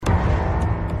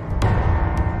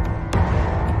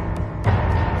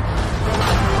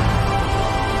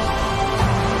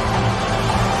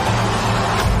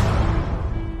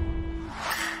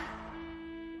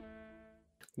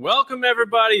welcome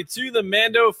everybody to the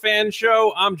Mando Fan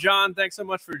Show. I'm John. Thanks so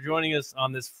much for joining us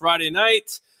on this Friday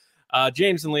night.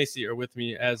 James and Lacey are with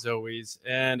me as always,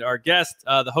 and our guest,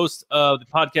 the host of the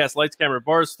podcast Lights Camera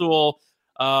Barstool,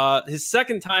 his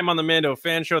second time on the Mando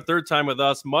Fan Show, third time with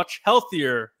us, much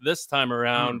healthier this time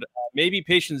around. Maybe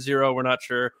patient zero, we're not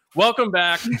sure. Welcome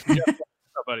back, Jeff,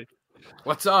 buddy.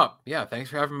 What's up? Yeah, thanks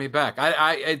for having me back.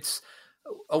 It's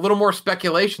a little more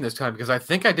speculation this time because I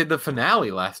think I did the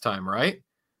finale last time, right?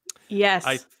 Yes.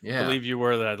 I believe you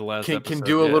were that last episode. Can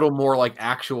do a little more like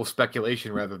actual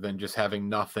speculation rather than just having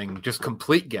nothing, just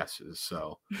complete guesses.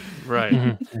 So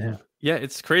right. Yeah,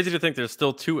 it's crazy to think there's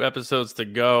still 2 episodes to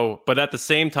go, but at the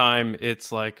same time,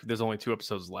 it's like there's only 2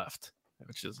 episodes left,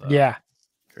 which is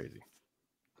crazy.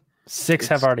 6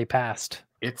 have already passed.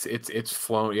 It's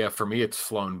flown. Yeah, for me, it's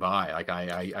flown by. Like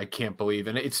I can't believe,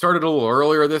 and it started a little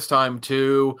earlier this time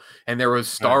too. And there was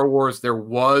Star Wars. There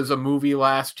was a movie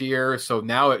last year, so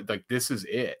now this is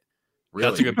it. Really,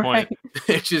 that's a good point.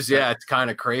 It's just it's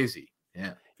kind of crazy.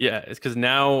 Yeah, it's because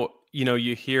now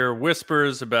you hear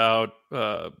whispers about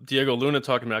Diego Luna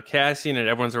talking about Cassian, and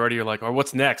everyone's already like, "Oh,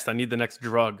 what's next? I need the next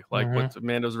drug." Like what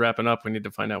Mando's wrapping up, we need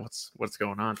to find out what's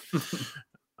going on.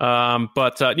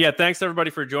 But thanks everybody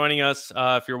for joining us.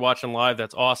 If you're watching live,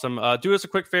 that's awesome. Do us a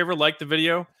quick favor, like the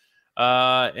video,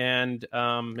 and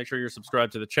make sure you're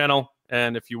subscribed to the channel.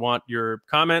 And if you want your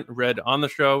comment read on the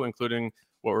show, including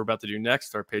what we're about to do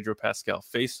next, our Pedro Pascal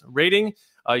face rating,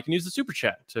 you can use the super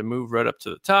chat to move right up to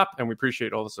the top, and we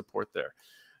appreciate all the support there.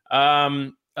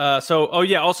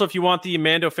 Also, if you want the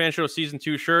Mando Fan Show Season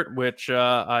 2 shirt, which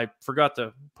I forgot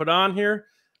to put on here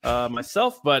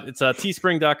myself, but it's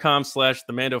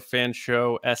teespring.com/the Mando Fan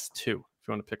Show S2. If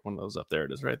you want to pick one of those up, there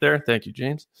it is right there. Thank you,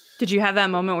 James. Did you have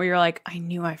that moment where you're like, I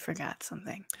knew I forgot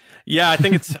something? Yeah, I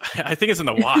think it's in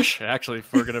the wash, actually,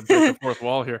 if we're gonna break the fourth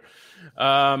wall here.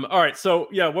 All right, so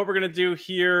what we're gonna do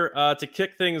here to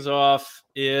kick things off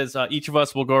is each of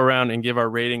us will go around and give our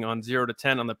rating on 0 to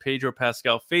 10 on the Pedro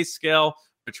Pascal face scale,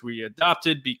 which we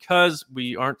adopted because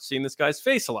we aren't seeing this guy's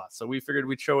face a lot, so we figured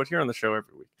we'd show it here on the show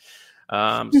every week.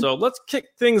 So let's kick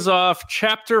things off.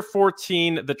 Chapter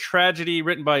 14, The Tragedy,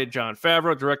 written by Jon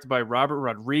Favreau, directed by Robert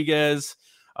Rodriguez.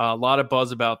 A lot of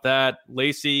buzz about that.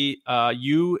 Lacey,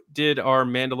 you did our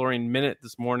Mandalorian Minute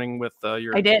this morning with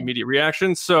your immediate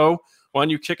reaction. So why don't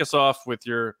you kick us off with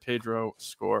your Pedro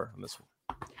score on this one?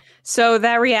 So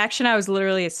that reaction, I was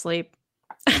literally asleep.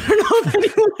 I don't know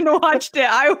if anyone watched it.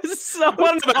 I was so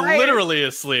tired. Literally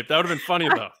asleep. That would have been funny,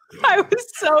 though. I was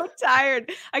so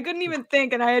tired. I couldn't even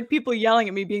think. And I had people yelling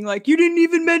at me being like, you didn't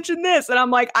even mention this. And I'm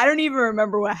like, I don't even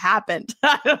remember what happened.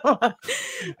 I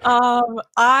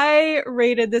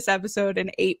rated this episode an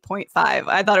 8.5.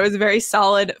 I thought it was a very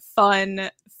solid,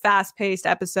 fun, fast-paced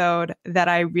episode that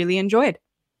I really enjoyed.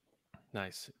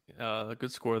 Nice.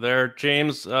 Good score there.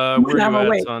 James, where are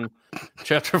you at on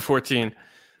chapter 14?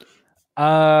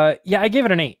 I gave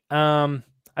it an 8.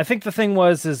 I think the thing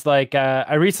is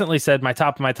I recently said my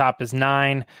top is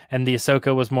 9, and the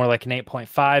Ahsoka was more like an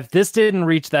 8.5. This didn't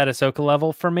reach that Ahsoka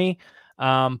level for me.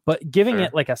 But giving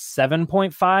it like a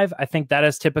 7.5, I think that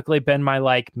has typically been my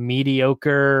like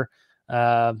mediocre,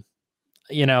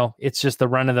 it's just the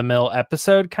run of the mill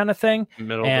episode kind of thing.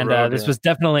 This was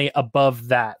definitely above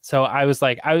that. So I was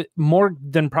like, more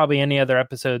than probably any other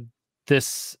episode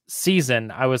this season,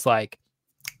 I was like,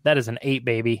 that is an 8,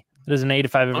 baby. It is an 8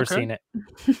 if I've ever seen it.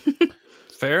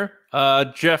 Fair.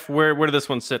 Jeff, where did this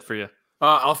one sit for you?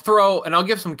 I'll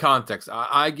give some context.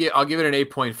 I'll give it an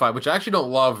 8.5, which I actually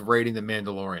don't love rating The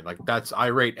Mandalorian. Like I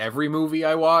rate every movie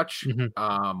I watch. We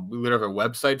literally have a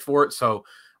website for it. So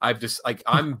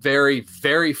I'm very,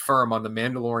 very firm on The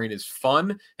Mandalorian is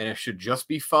fun and it should just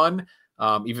be fun.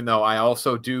 Even though I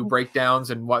also do breakdowns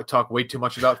and talk way too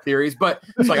much about theories, but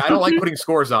it's like I don't like putting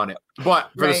scores on it. But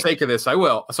for the sake of this, I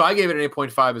will. So I gave it an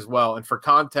 8.5 as well. And for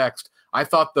context, I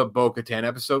thought the Bo-Katan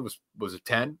episode was a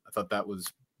 10. I thought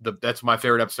that's my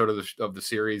favorite episode of the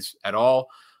series at all.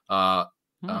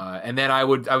 And then I'd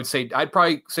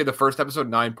probably say the first episode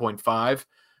 9.5.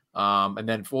 And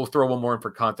then we'll throw one more in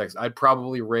for context. I'd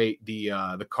probably rate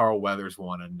the Carl Weathers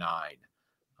one a 9.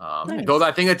 Nice. Though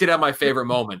I think I did have my favorite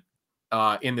moment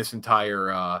in this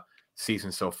entire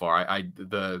season so far.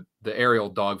 The aerial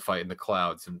dogfight in the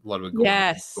clouds and Ludwig Göransson.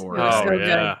 Yes. Oh, so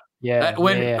good. Yeah. That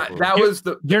was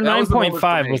the your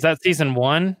 9.5. Was that season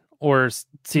 1 or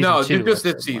season 2? No, just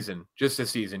this season. Just this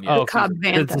season. Yeah. The Cobb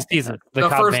Vanth season. The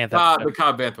Cobb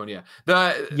Vanth one. Yeah.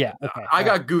 Okay. I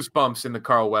got goosebumps in the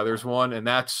Carl Weathers one, and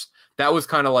that was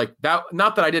kind of like that.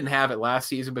 Not that I didn't have it last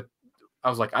season, but I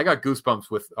was like, I got goosebumps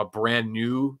with a brand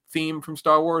new theme from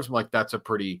Star Wars. I'm like, that's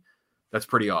pretty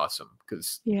awesome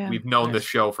because we've known this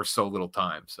show for so little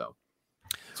time. So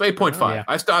So 8.5. Yeah.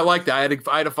 I liked it.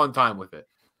 I had a fun time with it.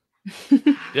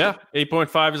 Yeah,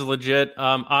 8.5 is legit.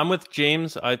 I'm with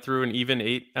James. I threw an even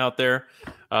 8 out there,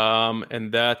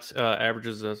 and that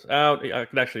averages us out. I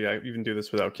even do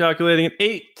this without calculating it.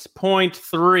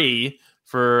 8.3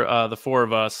 for the four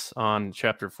of us on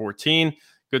chapter 14.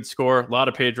 Good score. A lot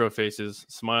of Pedro faces,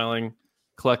 smiling,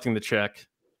 collecting the check,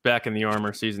 back in the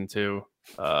armor, season 2.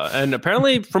 And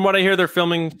apparently, from what I hear, they're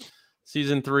filming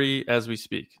season 3 as we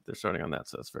speak. They're starting on that,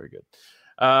 so that's very good.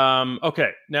 Okay,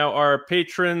 now our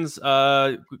patrons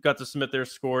got to submit their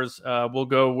scores. We'll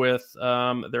go with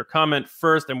their comment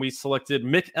first, and we selected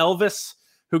Mick Elvis,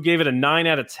 who gave it a 9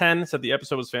 out of 10, said the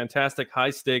episode was fantastic,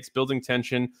 high stakes, building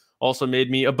tension, also made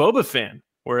me a Boba fan,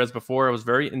 whereas before I was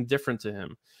very indifferent to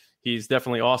him. He's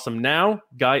definitely awesome now.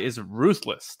 Guy is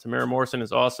ruthless. Tamara Morrison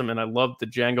is awesome, and I love the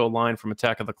Django line from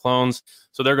Attack of the Clones.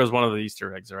 So there goes one of the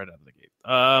Easter eggs right out of the gate.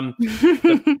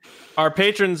 Our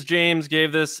patrons, James,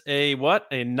 gave this a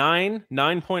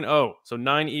 9.0. So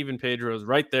 9 even Pedros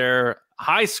right there.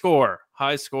 High score.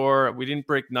 We didn't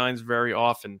break 9s very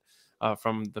often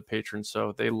from the patrons,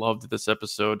 so they loved this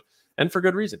episode, and for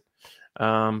good reason.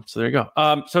 So there you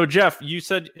go. So Jeff, you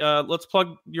said let's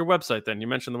plug your website then. You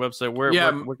mentioned the website. Where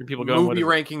can people go?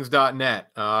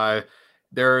 Movierankings.net.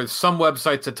 There's some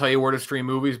websites that tell you where to stream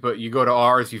movies, but you go to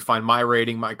ours, you find my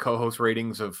rating, my co-host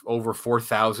ratings of over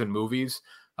 4,000 movies.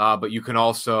 But you can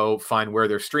also find where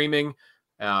they're streaming.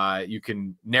 You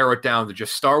can narrow it down to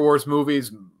just Star Wars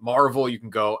movies, Marvel. You can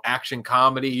go action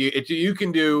comedy. You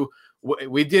can do.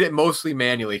 We did it mostly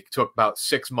manually. It took about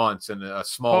 6 months and a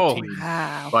small team.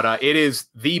 Wow. But it is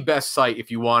the best site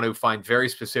if you want to find very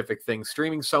specific things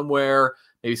streaming somewhere,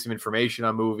 maybe some information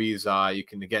on movies. You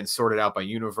can, again, sort it out by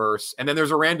universe. And then there's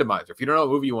a randomizer. If you don't know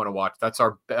what movie you want to watch,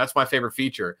 that's my favorite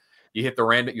feature. You hit the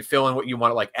random, you fill in what you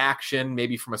want, like action,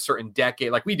 maybe from a certain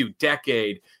decade. Like we do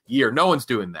decade, year. No one's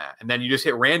doing that. And then you just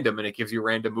hit random, and it gives you a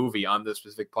random movie on the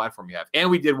specific platform you have.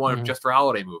 And we did one just for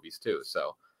holiday movies, too.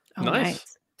 So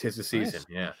nice. 'Tis the season,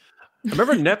 yeah. I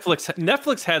remember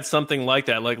Netflix had something like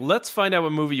that. Like, let's find out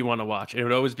what movie you want to watch. It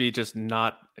would always be just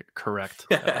not correct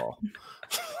at all.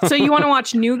 So you want to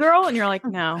watch New Girl, and you're like,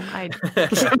 no,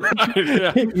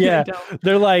 yeah.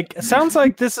 They're like, sounds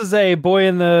like this is a boy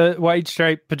in the white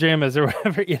striped pajamas or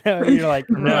whatever. You're like,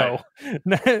 no,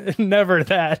 never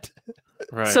that.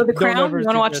 Right. So The Crown. You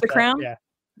want to watch The Crown? Yeah.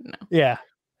 No.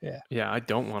 Yeah. I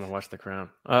don't want to watch The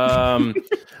Crown.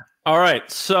 All right,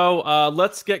 so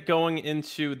let's get going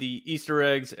into the Easter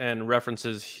eggs and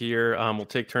references here. We'll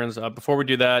take turns. Before we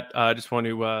do that, I just want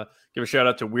to give a shout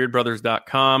out to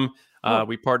weirdbrothers.com.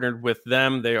 We partnered with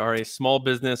them. They are a small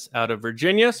business out of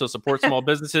Virginia, so support small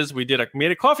businesses. We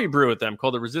made a coffee brew with them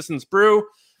called the Resistance Brew.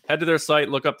 Head to their site,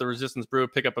 look up the Resistance Brew,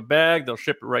 pick up a bag. They'll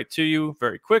ship it right to you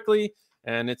very quickly,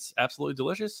 and it's absolutely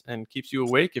delicious and keeps you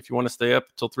awake if you want to stay up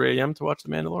till 3 a.m. to watch The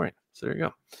Mandalorian. So there you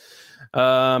go.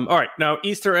 All right, now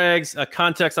Easter eggs,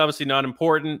 context obviously not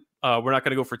important. We're not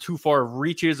going to go for too far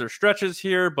reaches or stretches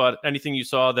here, but anything you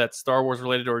saw that's Star Wars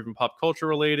related or even pop culture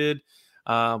related,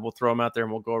 we'll throw them out there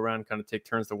and we'll go around and kind of take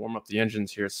turns to warm up the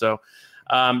engines here. So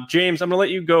James, I'm going to let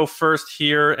you go first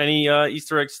here. Any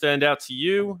Easter eggs stand out to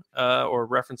you or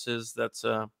references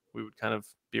that we would kind of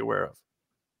be aware of?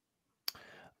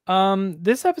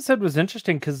 This episode was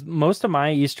interesting because most of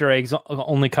my Easter eggs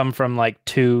only come from like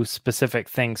 2 specific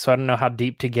things, so I don't know how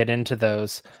deep to get into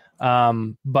those.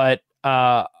 But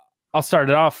I'll start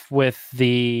it off with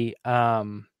the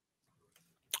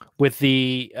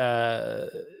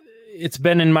it's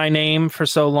been in my name for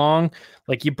so long.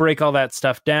 Like you break all that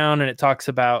stuff down, and it talks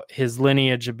about his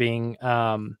lineage of being,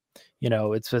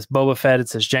 it says Boba Fett, it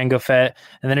says Jango Fett,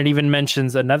 and then it even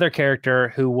mentions another character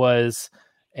who was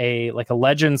a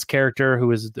Legends character who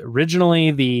was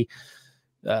originally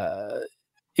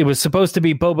it was supposed to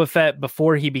be Boba Fett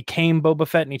before he became Boba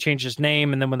Fett, and he changed his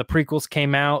name. And then when the prequels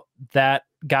came out, that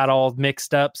got all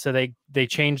mixed up. So they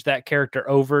changed that character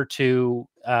over to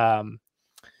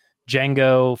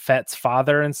Jango Fett's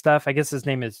father and stuff. I guess his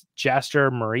name is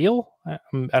Jaster Muriel. I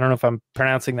don't know if I'm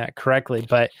pronouncing that correctly,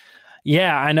 but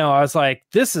yeah, I know. I was like,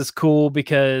 this is cool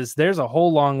because there's a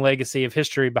whole long legacy of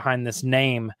history behind this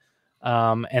name.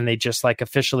 And they just like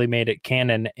officially made it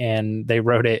canon, and they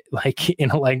wrote it like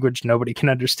in a language nobody can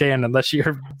understand unless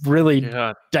you're really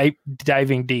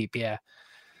diving deep. Yeah.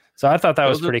 So I thought that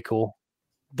was pretty cool.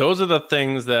 Those are the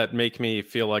things that make me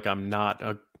feel like I'm not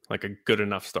a good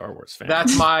enough Star Wars fan.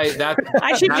 That's the line. That's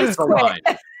the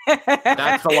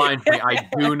line for me. I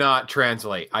do not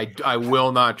translate. I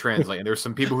will not translate. And there's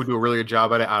some people who do a really good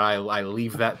job at it, and I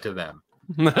leave that to them.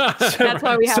 That's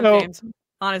why we have James.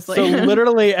 honestly. So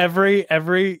literally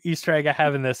every Easter egg I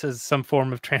have in this is some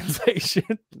form of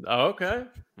translation. Okay.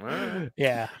 All right.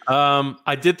 Yeah.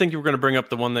 I did think you were going to bring up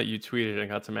the one that you tweeted and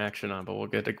got some action on, but we'll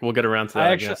get around to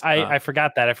that. I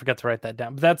forgot that. I forgot to write that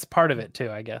down. But that's part of it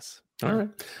too, I guess. All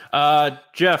right.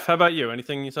 Jeff, how about you?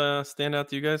 Anything stand out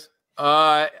to you guys?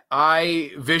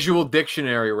 I visual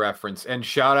dictionary reference, and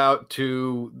shout out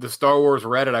to the Star Wars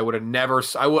Reddit. I would have never.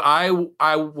 I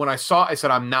when I saw it, I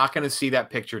said I'm not going to see that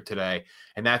picture today,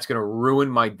 and that's going to ruin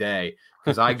my day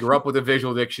because I grew up with a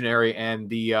visual dictionary and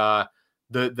the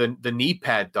knee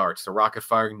pad darts, the rocket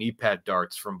firing knee pad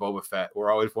darts from Boba Fett were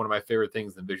always one of my favorite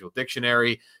things in the visual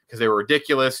dictionary because they were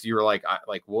ridiculous. You were like,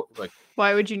 what? Like,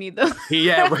 why would you need them?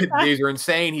 Yeah, these are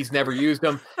insane. He's never used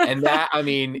them. And that, I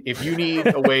mean, if you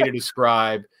need a way to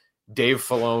describe Dave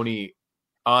Filoni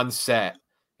on set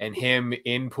and him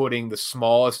inputting the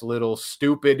smallest little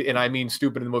stupid, and I mean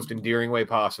stupid in the most endearing way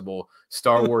possible,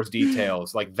 Star Wars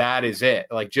details, like that is it.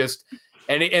 Like just,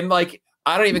 and like,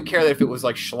 I don't even care that if it was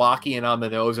like schlocky and on the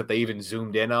nose that they even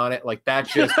zoomed in on it. Like that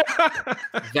just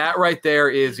that right there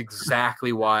is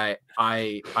exactly why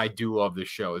I do love this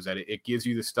show, is that it gives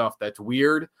you the stuff that's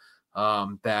weird,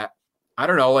 that I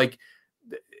don't know, like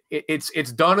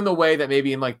it's done in the way that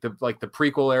maybe in like the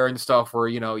prequel era and stuff where,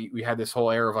 you know, we had this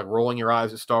whole era of like rolling your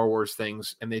eyes at Star Wars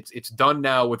things, and it's done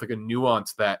now with like a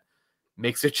nuance that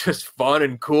makes it just fun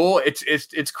and cool.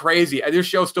 It's crazy. This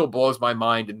show still blows my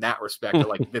mind in that respect.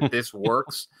 Like that this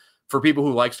works for people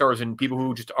who like Star Wars and people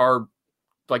who just are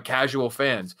like casual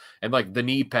fans. And like the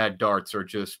knee pad darts are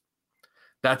just,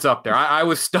 that's up there. I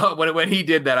was stunned when he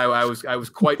did that. I was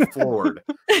quite floored.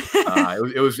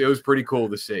 It was pretty cool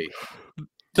to see.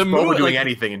 The movie doing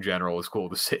anything in general was cool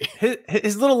to see.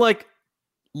 His little like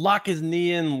lock his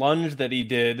knee in lunge that he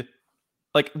did.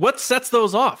 Like, what sets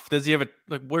those off? Does he have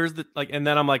where's the, like, and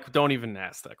then I'm like, don't even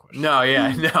ask that question. No,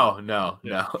 yeah, no.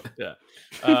 Yeah.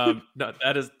 No,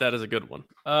 that is a good one.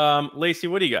 Lacey,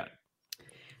 what do you got?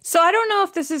 So I don't know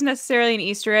if this is necessarily an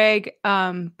Easter egg,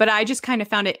 but I just kind of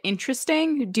found it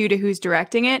interesting due to who's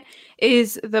directing it,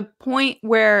 is the point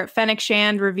where Fennec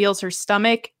Shand reveals her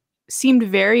stomach seemed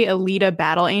very Alita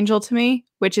Battle Angel to me,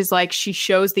 which is like she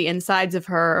shows the insides of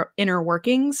her inner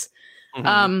workings.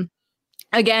 Mm-hmm.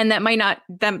 Again,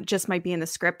 that just might be in the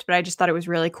script, but I just thought it was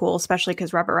really cool, especially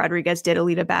because Robert Rodriguez did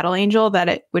Alita Battle Angel, that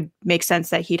it would make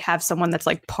sense that he'd have someone that's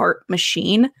like part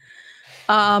machine.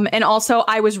 And also,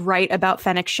 I was right about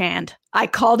Fennec Shand. I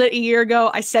called it a year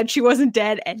ago. I said she wasn't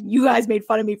dead, and you guys made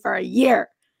fun of me for a year.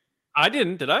 I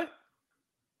didn't, did I?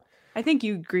 I think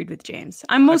you agreed with James.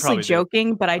 I'm mostly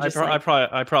joking, but I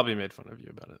probably made fun of you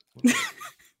about it.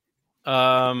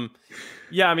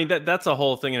 Yeah, I mean that's a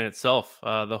whole thing in itself.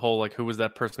 The whole like, who was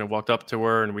that person who walked up to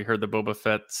her, and we heard the Boba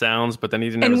Fett sounds, but then he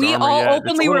didn't. And we all yet.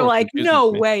 openly were like, "No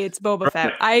way, it's Boba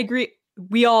Fett." I agree.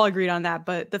 We all agreed on that,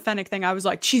 but the Fennec thing, I was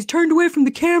like, "She's turned away from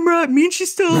the camera. It means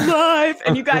she's still alive,"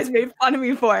 and you guys made fun of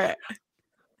me for it.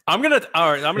 I'm gonna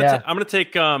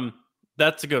take.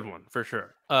 That's a good one for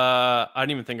sure. I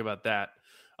didn't even think about that.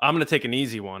 I'm gonna take an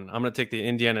easy one. I'm gonna take the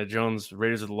Indiana Jones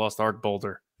Raiders of the Lost Ark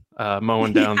boulder.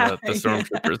 Mowing down the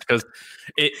stormtroopers, because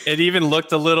it even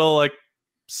looked a little like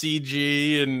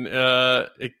CG, and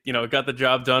it got the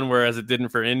job done, whereas it didn't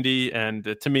for Indy.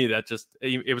 And to me, that just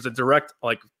it was a direct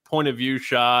like point of view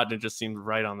shot, and it just seemed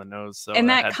right on the nose. So and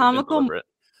that comical moment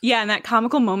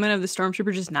of the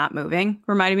stormtrooper just not moving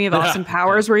reminded me of Austin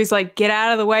Powers, where he's like, "Get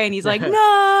out of the way," and he's like,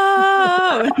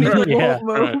 "No," and he won't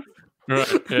move.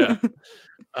 Right.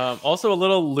 Yeah. Also a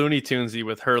little Looney Tunesy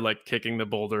with her like kicking the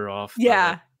boulder off.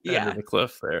 End of the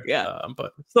cliff there.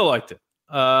 But still liked it.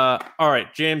 All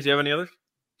right, James, you have any others?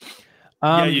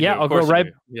 I'll go right.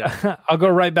 Yeah, I'll go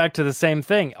right back to the same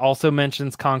thing. Also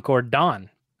mentions Concord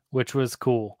Dawn, which was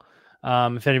cool.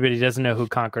 If anybody doesn't know who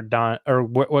Concord Dawn or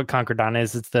what Concord Dawn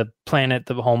is, it's the planet,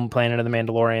 the home planet of the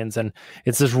Mandalorians, and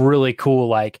it's this really cool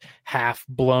like half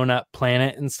blown up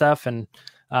planet and stuff. And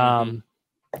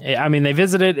I mean, they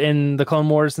visited in the Clone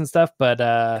Wars and stuff,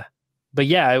 but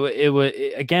yeah,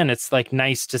 it again, it's like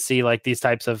nice to see like these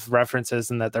types of references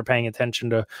and that they're paying attention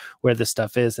to where this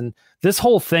stuff is. And this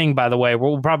whole thing, by the way,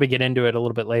 we'll probably get into it a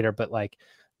little bit later, but like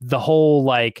the whole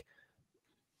like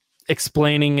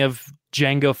explaining of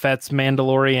Jango Fett's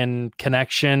Mandalorian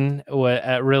connection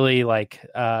really like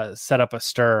set up a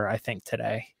stir, I think,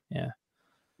 today.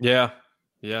 Yeah.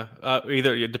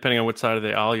 Either depending on which side of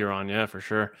the aisle you're on. Yeah, for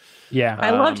sure. Yeah.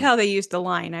 I loved how they used the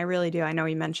line. I really do. I know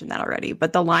you mentioned that already,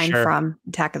 but the line from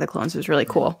Attack of the Clones was really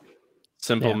cool.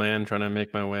 Simple man trying to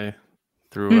make my way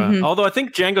through. Although I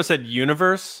think Django said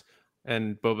universe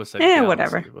and Boba said galaxy,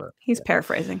 whatever. He's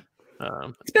paraphrasing.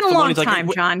 It's been a long time,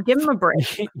 John. Give him a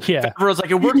break. Yeah. Pedro's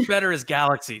like, it works better as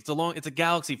galaxy. It's a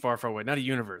galaxy far, far away, not a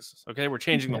universe. Okay, we're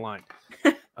changing the line.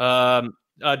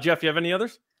 Jeff, you have any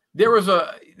others? There was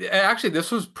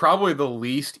this was probably the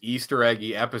least Easter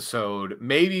eggy episode,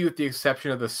 maybe with the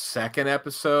exception of the second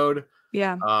episode.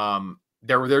 Yeah.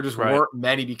 There just weren't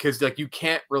many because like you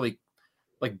can't really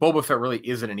like Boba Fett really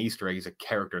isn't an Easter egg. He's a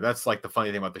character. That's like the funny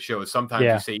thing about the show is sometimes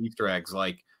you say Easter eggs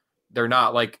like they're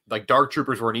not like Dark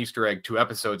Troopers were an Easter egg 2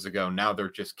 episodes ago. Now they're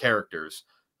just characters.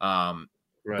 But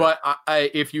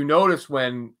if you notice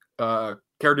when Cara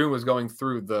Dune was going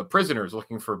through the prisoners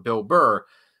looking for Bill Burr,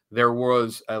 there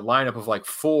was a lineup of like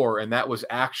 4, and that was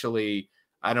actually,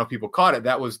 I don't know if people caught it,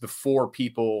 that was the 4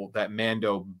 people that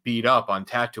Mando beat up on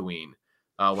Tatooine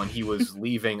when he was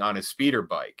leaving on his speeder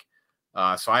bike.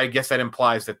 So I guess that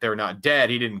implies that they're not dead.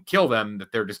 He didn't kill them,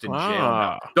 that they're just in jail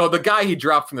now. Though the guy he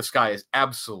dropped from the sky is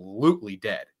absolutely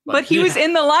dead. Like, but he was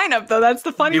in the lineup, though. That's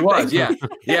the funny thing. He was, yeah.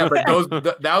 Yeah, but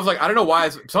that was like, I don't know why.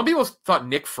 Some people thought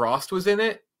Nick Frost was in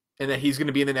it and that he's going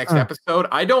to be in the next episode.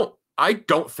 I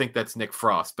don't think that's Nick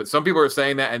Frost, but some people are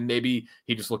saying that, and maybe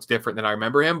he just looks different than I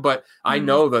remember him. But I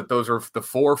know that those are the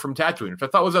 4 from Tatooine, which I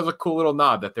thought was a cool little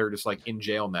nod that they're just like in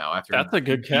jail now. After that's a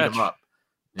good catch.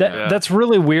 That's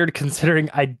really weird considering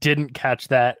I didn't catch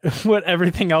that. What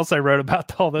everything else I wrote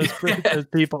about all those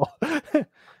people.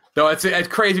 Though it's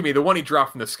crazy to me. The one he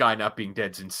dropped from the sky not being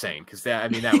dead is insane because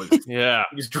that was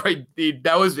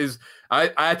that was his. I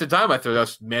at the time I thought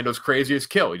that's Mando's craziest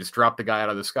kill. He just dropped the guy out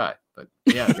of the sky. But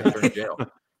yeah, he's gonna turn in jail.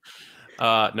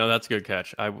 No, that's a good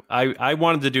catch. I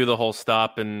wanted to do the whole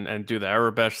stop and do the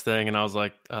Arabesh thing, and I was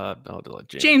like, I'll let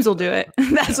James. James will do it.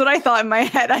 That's what I thought in my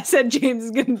head. I said James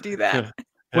is going to do that.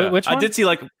 Yeah. Which one? I did see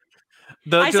like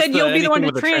I said you'll be the one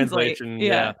to translate.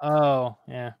 Yeah. Oh,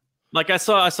 yeah. Like I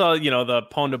saw, the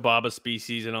Ponda Baba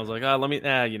species, and I was like, let me.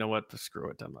 You know what? Screw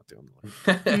it. I'm not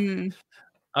doing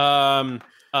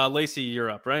it. Lacey, you're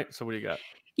up, right? So what do you got?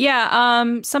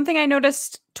 Yeah. Something I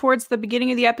noticed towards the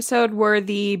beginning of the episode were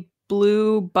the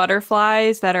blue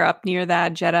butterflies that are up near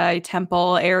that Jedi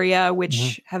temple area,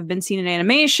 which have been seen in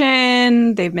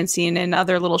animation. They've been seen in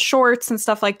other little shorts and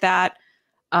stuff like that.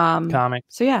 Comic.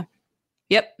 So yeah.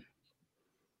 Yep.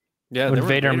 Yeah. When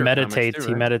Vader meditates, too, right?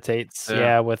 He meditates.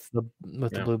 Yeah, with the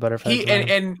blue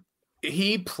butterflies.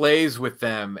 He plays with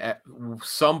them at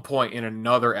some point in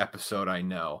another episode. I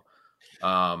know.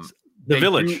 The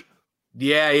village.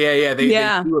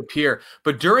 They do appear,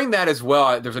 but during that as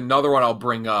well, there's another one I'll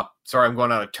bring up. Sorry, I'm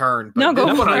going out of turn. But no,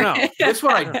 go for it. This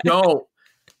one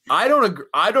I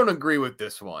don't agree with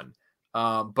this one.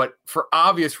 But for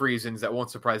obvious reasons that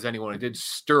won't surprise anyone, it did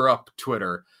stir up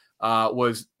Twitter.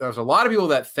 There's a lot of people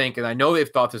that think, and I know they've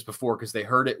thought this before because they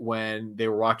heard it when they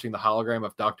were watching the hologram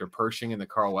of Dr. Pershing in the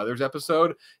Carl Weathers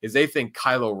episode, is they think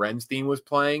Kylo Ren's theme was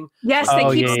playing. Yes, they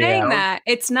keep saying that.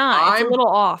 It's not. It's a little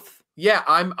off. Yeah,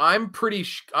 I'm pretty.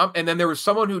 And then there was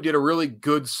someone who did a really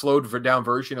good slowed down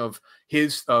version of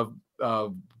his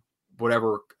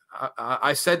whatever.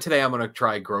 I said today I'm going to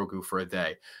try Grogu for a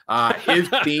day.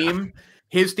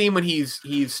 His theme when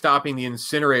he's stopping the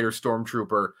incinerator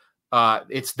stormtrooper.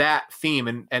 It's that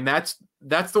theme, and that's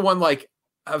the one. Like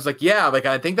I was like, yeah, like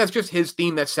I think that's just his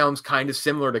theme. That sounds kind of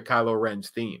similar to Kylo Ren's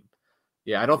theme.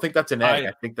 Yeah, I don't think that's an egg.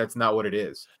 I think that's not what it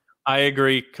is. I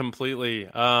agree completely.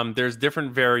 There's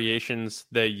different variations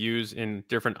they use in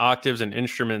different octaves and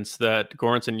instruments that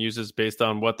Goranson uses based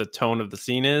on what the tone of the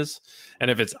scene is.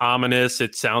 And if it's ominous,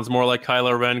 it sounds more like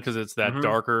Kylo Ren because it's that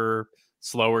darker,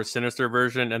 slower, sinister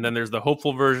version. And then there's the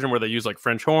hopeful version where they use like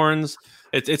French horns.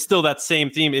 It's still that same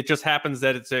theme. It just happens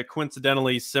that it's a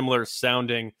coincidentally similar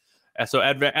sounding. So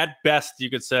at best,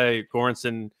 you could say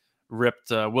Goranson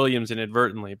ripped Williams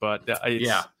inadvertently, but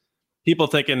people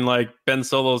thinking like Ben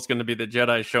Solo is going to be the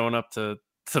Jedi showing up to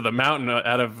the mountain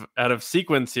out of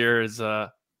sequence here is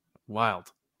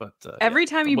wild. But every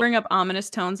time you bring up ominous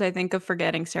tones, I think of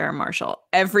Forgetting Sarah Marshall.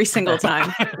 Every single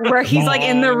time, where he's like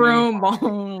in the room.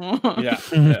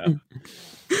 yeah.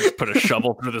 Just put a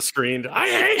shovel through the screen. I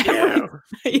hate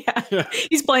you.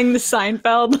 He's playing the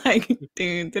Seinfeld like.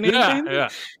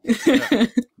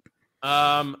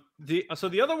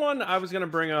 The other one I was going to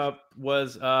bring up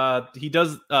was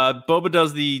Boba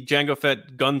does the Jango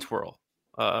Fett gun twirl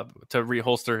to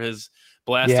reholster his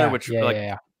blaster, which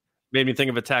made me think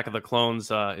of Attack of the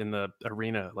Clones in the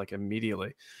arena like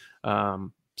immediately.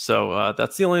 So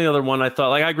that's the only other one I thought.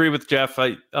 Like I agree with Jeff.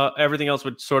 Everything else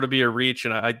would sort of be a reach,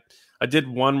 and I did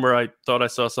one where I thought I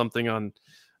saw something on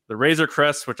the Razor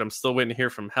Crest, which I'm still waiting to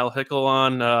hear from Hal Hickel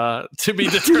on to be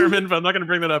determined, but I'm not going to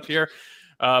bring that up here.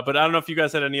 But I don't know if you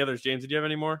guys had any others. James, did you have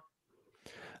any more?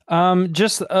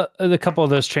 Just a couple of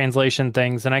those translation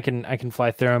things, and I can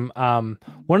fly through them.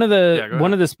 One of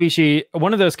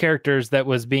those characters that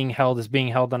was being held is being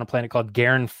held on a planet called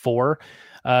Garen 4.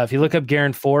 If you look up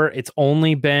Garen 4, it's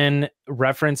only been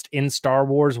referenced in Star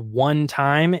Wars one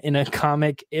time in a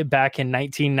comic back in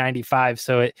 1995.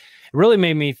 So it really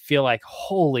made me feel like,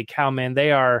 holy cow, man,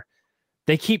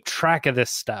 they keep track of this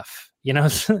stuff. You know,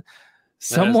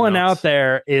 someone out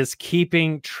there is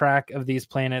keeping track of these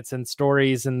planets and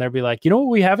stories, and they'll be like, you know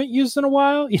what we haven't used in a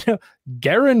while? You know,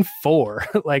 Garen 4.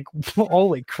 Like,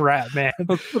 holy crap, man.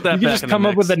 You can just come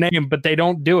up with a name, but they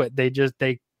don't do it.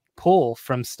 They pull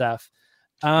from stuff.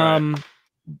 Right.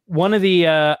 One of the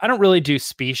I don't really do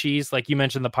species, like you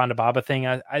mentioned the Ponda Baba thing.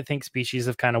 I think species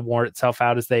have kind of worn itself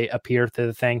out as they appear to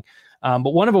the thing.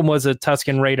 But one of them was a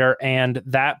Tusken Raider, and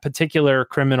that particular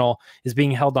criminal is being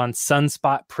held on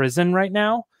Sunspot Prison right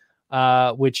now,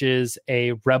 which is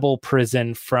a rebel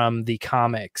prison from the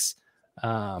comics.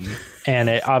 And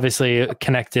it obviously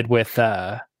connected with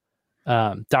Dr.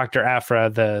 Aphra,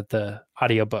 the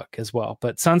audiobook as well.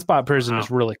 But Sunspot Prison is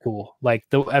really cool. Like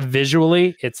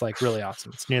visually, it's like really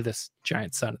awesome. It's near this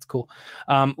giant sun. It's cool.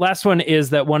 Last one is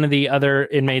that one of the other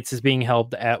inmates is being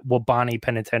held at Wabani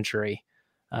Penitentiary.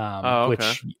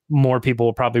 Which more people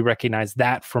will probably recognize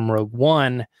that from Rogue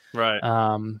One,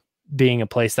 right? Being a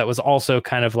place that was also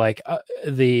kind of like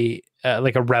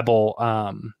like a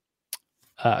rebel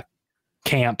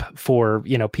camp for,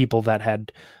 you know, people that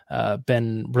had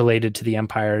been related to the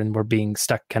Empire and were being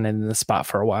stuck kind of in the spot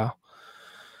for a while.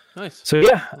 Nice. So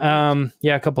yeah,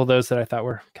 a couple of those that I thought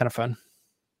were kind of fun.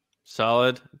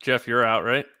 Solid. Jeff, you're out,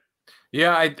 right?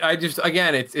 Yeah, I just,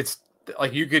 again, it's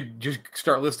like you could just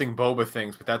start listing Boba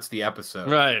things, but that's the episode,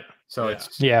 right? So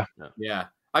yeah.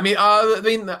 I mean,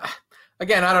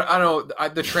 again, I don't know.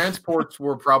 The transports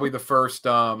were probably the first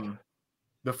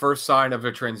sign of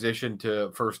a transition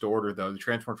to First Order, though. The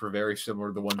transports were very similar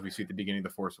to the ones we see at the beginning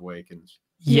of The Force Awakens.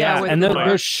 Yeah, and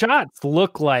those shots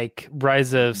look like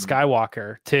Rise of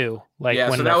Skywalker too, like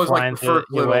when so that was like the first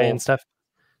little and stuff.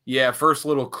 Yeah, first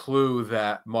little clue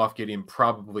that Moff Gideon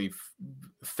probably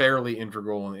fairly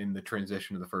integral in the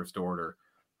transition to the First Order.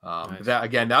 Nice. That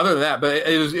again, other than that, but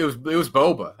it was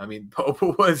Boba. I mean,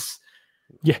 Boba was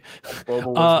Boba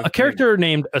was a character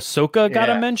named Ahsoka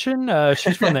got a mention.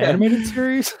 She's from the animated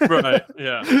series, right?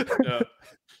 Yeah.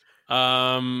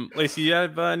 Lacey, you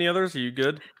have any others? Are you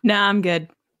good? Nah, I'm good.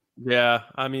 Yeah,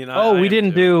 I mean, we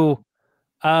didn't do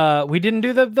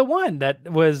the one that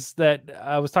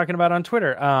I was talking about on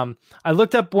Twitter. I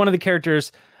looked up one of the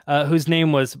characters whose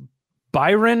name was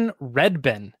Byron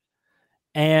Redbin,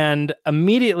 and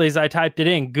immediately as I typed it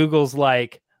in, Google's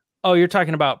like, "Oh, you're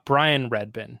talking about Brian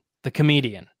Redbin, the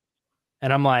comedian,"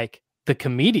 and I'm like, "The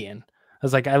comedian?" I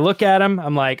was like, I look at him,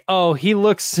 I'm like, "Oh, he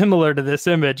looks similar to this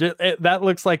image. That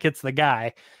looks like it's the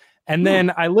guy." And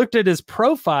then I looked at his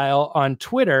profile on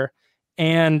Twitter,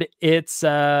 and it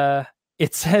says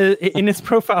in his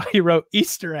profile he wrote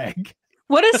Easter egg.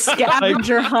 What a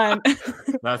scavenger hunt.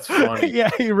 That's funny.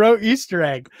 Yeah, he wrote Easter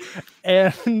egg.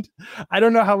 And I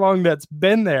don't know how long that's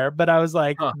been there, but I was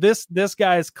like, this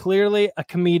guy is clearly a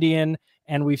comedian,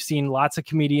 and we've seen lots of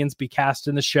comedians be cast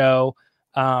in the show.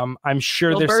 I'm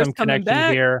sure there's some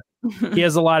connection here. He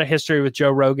has a lot of history with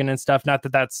Joe Rogan and stuff. Not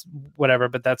that that's whatever,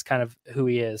 but that's kind of who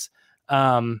he is.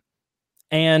 I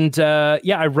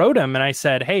wrote him and I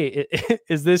said, "Hey,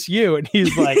 is this you?" And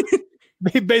he's like,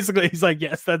 he's like,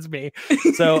 "Yes, that's me."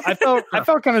 So I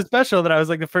felt kind of special that I was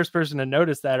like the first person to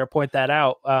notice that or point that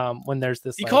out when there's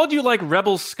this. He called you like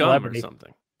rebel scum celebrity. Or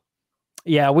something.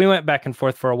 Yeah, we went back and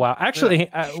forth for a while. Actually,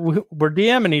 we're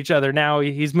DMing each other now.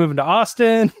 He's moving to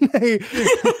Austin.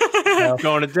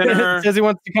 Going to dinner. Says he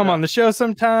wants to come on the show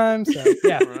sometime. So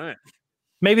yeah, right.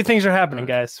 Maybe things are happening,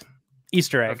 guys.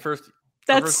 Easter egg.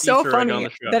 That's so funny.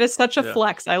 That is such a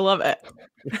flex. I love it.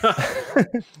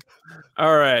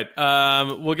 All right.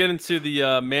 We'll get into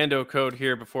the Mando Code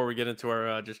here before we get into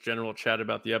our just general chat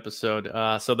about the episode.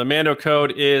 So the Mando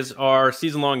Code is our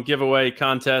season-long giveaway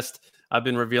contest. I've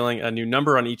been revealing a new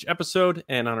number on each episode,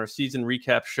 and on our season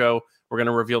recap show, we're going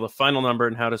to reveal the final number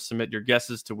and how to submit your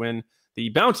guesses to win the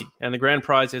bounty. And the grand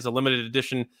prize is a limited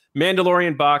edition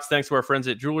Mandalorian box, thanks to our friends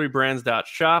at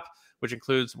jewelrybrands.shop, which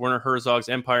includes Werner Herzog's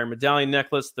Empire medallion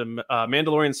necklace, the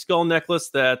Mandalorian skull necklace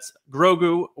that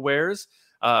Grogu wears,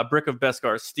 a brick of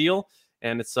Beskar steel,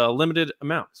 and it's a limited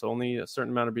amount. So only a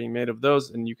certain amount are being made of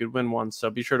those, and you could win one. So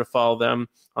be sure to follow them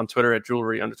on Twitter at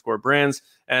jewelry_brands.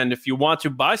 And if you want to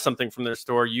buy something from their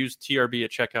store, use TRB at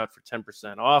checkout for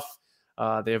 10% off.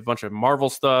 They have a bunch of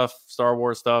Marvel stuff, Star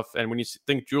Wars stuff. And when you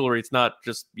think jewelry, it's not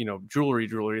just, jewelry.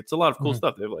 It's a lot of cool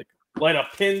stuff. They have like light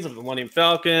up pins of the Millennium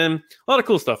Falcon. A lot of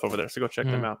cool stuff over there. So go check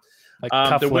them out.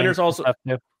 Like the winners also.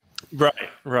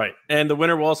 Right. And the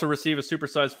winner will also receive a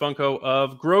supersized Funko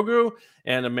of Grogu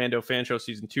and a Mando Fan Show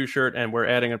Season 2 shirt. And we're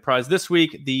adding a prize this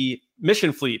week, the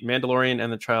Mission Fleet, Mandalorian,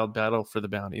 and the Child Battle for the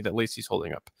Bounty that Lacey's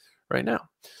holding up right now.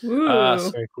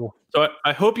 Very cool. So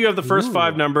I hope you have the first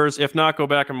 5 numbers. If not, go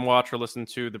back and watch or listen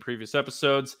to the previous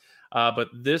episodes. But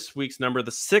this week's number,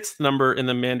 the 6th number in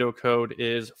the Mando Code,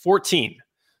 is 14.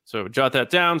 So jot that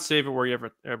down, save it where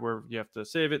you have to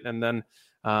save it, and then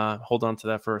hold on to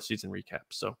that for our season recap.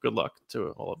 So good luck to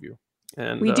all of you.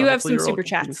 And we do have some super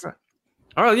chats.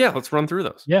 All right, yeah, let's run through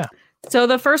those. Yeah. So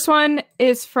the first one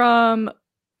is from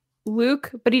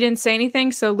Luke, but he didn't say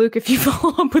anything. So Luke, if you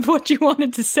follow up with what you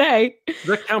wanted to say,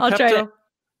 I'll try to.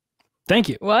 Thank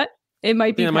you. What? It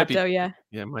might be Pepto, yeah.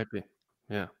 Yeah, it might be.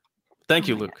 Yeah. Thank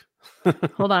you, Luke.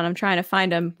 Hold on, I'm trying to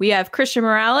find him. We have Christian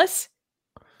Morales.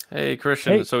 Hey,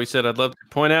 Christian. Hey. So he said, I'd love to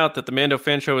point out that the Mando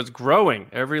Fan Show is growing.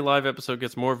 Every live episode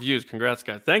gets more views. Congrats,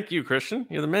 guys. Thank you, Christian.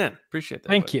 You're the man. Appreciate that.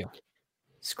 Thank you.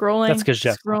 Scrolling. That's because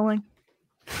Jeff. Scrolling.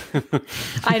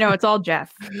 I know, it's all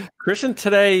Jeff. Christian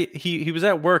today, he was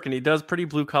at work and he does pretty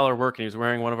blue collar work, and he was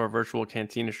wearing one of our virtual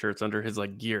Cantina shirts under his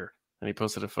gear, and he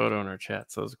posted a photo in our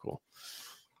chat. So it was cool.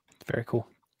 Very cool.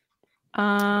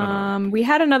 We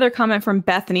had another comment from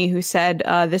Bethany who said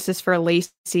this is for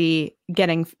Lacey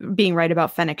being right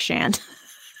about Fennec Shand.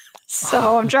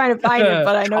 So I'm trying to find it,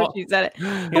 but I know she said it.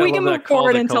 But we can move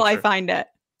forward until I find it.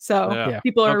 So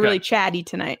people are really chatty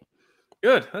tonight.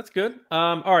 Good. That's good.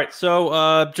 All right.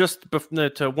 So just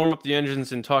to warm up the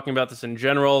engines and talking about this in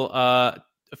general,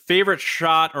 favorite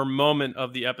shot or moment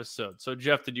of the episode. So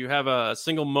Jeff, did you have a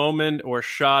single moment or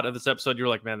shot of this episode you were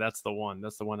like, man, that's the one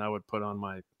I would put on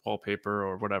my wallpaper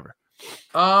or whatever?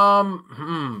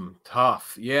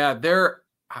 Tough. Yeah,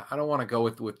 I don't want to go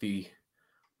with the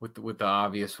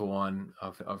obvious one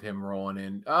of him rolling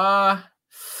in. Gosh,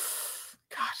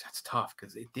 that's tough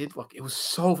because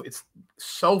it's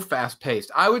so fast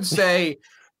paced. I would say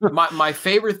my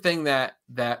favorite thing that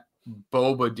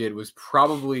Boba did was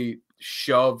probably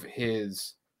shove the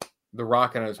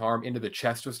rocket on his arm into the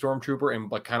chest of Stormtrooper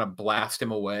and kind of blast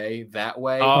him away that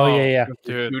way. Oh yeah.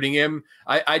 Shooting him.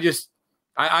 I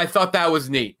thought that was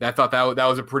neat. I thought that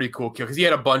was a pretty cool kill because he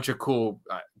had a bunch of cool.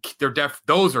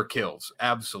 Those are kills,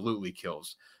 absolutely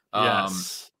kills.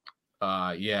 Yes.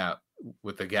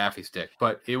 With the gaffy stick,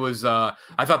 but it was. I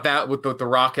thought that with the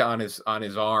rocket on his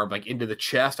arm, into the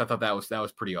chest. I thought that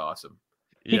was pretty awesome.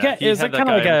 Yeah, it was kind of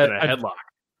like a headlock.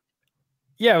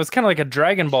 Yeah, it was kind of like a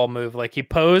Dragon Ball move. Like he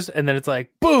posed, and then it's like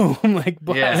boom,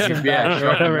 blast him back or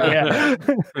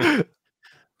whatever.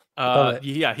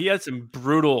 Yeah, he had some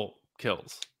brutal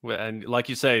kills, and like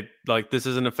you say, this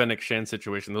isn't a Fennec Shand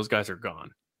situation. Those guys are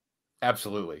gone.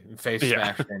 Absolutely, face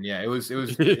smashed. And it was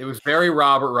very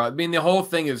Robert. I mean, the whole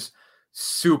thing is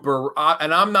super.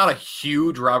 And I'm not a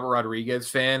huge Robert Rodriguez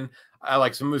fan. I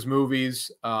like some of his movies,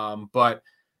 but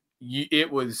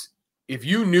it was if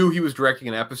you knew he was directing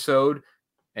an episode.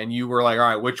 And you were like, all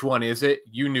right, which one is it?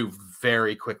 You knew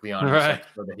very quickly on this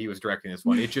episode that he was directing this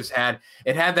one. It just had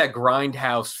that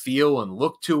grindhouse feel and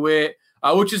look to it,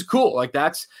 which is cool.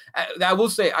 I will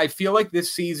say, I feel like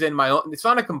this season, it's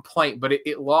not a complaint, but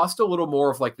it lost a little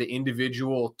more of the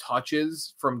individual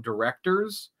touches from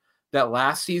directors that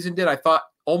last season did. I thought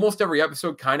almost every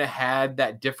episode kind of had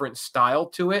that different style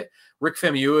to it. Rick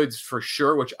Famuyiwa's for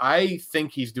sure, which I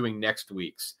think he's doing next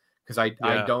week's. Because I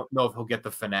don't know if he'll get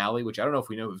the finale, which I don't know if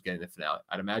we know who's getting the finale.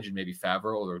 I'd imagine maybe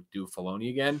Favreau or do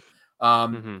Filoni again.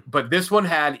 But this one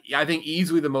had, I think,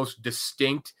 easily the most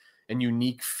distinct and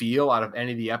unique feel out of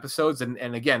any of the episodes. And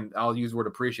again, I'll use the word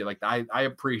appreciate. I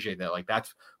appreciate that.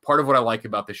 That's part of what I like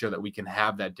about the show, that we can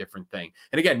have that different thing.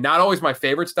 And again, not always my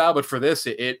favorite style, but for this,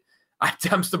 it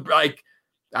attempts to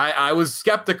I was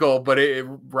skeptical, but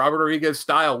Robert Rodriguez's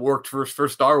style worked for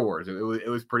Star Wars. It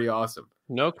was pretty awesome.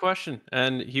 No question.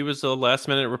 And he was a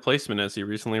last-minute replacement, as he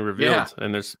recently revealed. Yeah.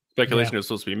 And there's speculation it was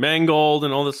supposed to be mangled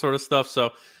and all this sort of stuff.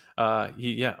 So,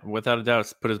 he, without a doubt,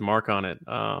 put his mark on it.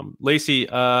 Lacey,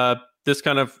 this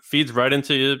kind of feeds right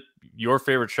into your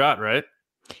favorite shot, right?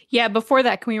 Yeah, before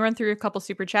that, can we run through a couple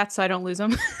super chats so I don't lose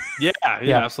them? Yeah,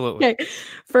 absolutely. Okay.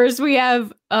 First, we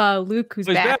have Luke, who's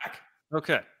back.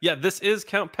 Okay. Yeah, this is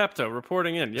Count Pepto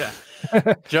reporting in. Yeah.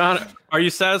 John, are you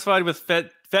satisfied with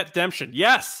Fett-demption?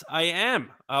 Yes, I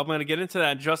am. I'm going to get into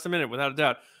that in just a minute, without a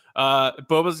doubt.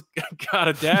 Boba's got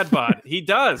a dad bod. He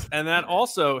does. And that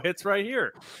also hits right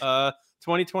here.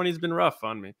 2020 has been rough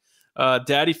on me.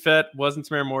 Daddy Fett wasn't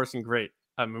Tamara Morrison great?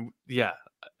 I mean, yeah.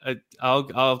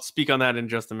 I'll speak on that in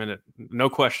just a minute. No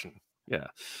question. Yeah.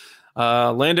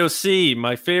 Lando C,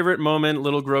 my favorite moment,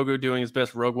 little Grogu doing his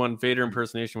best Rogue One Vader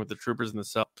impersonation with the troopers in the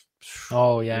cell.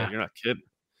 Oh, yeah. You're not kidding.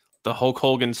 The Hulk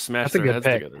Hogan smashed That's a their good heads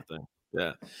pick. together thing.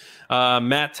 Yeah.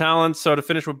 Matt Talent. So to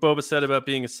finish what Boba said about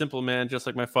being a simple man, just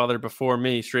like my father before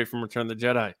me, straight from Return of the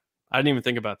Jedi. I didn't even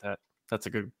think about that. That's a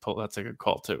good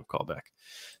call too. Call back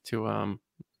to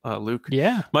Luke.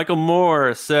 Yeah. Michael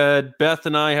Moore said, Beth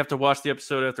and I have to watch the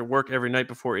episode after work every night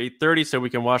before 8:30 so we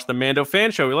can watch the Mando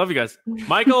Fan Show. We love you guys.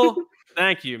 Michael,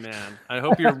 thank you, man. I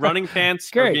hope your running pants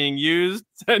are being used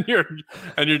and you're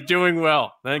doing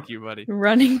well. Thank you, buddy.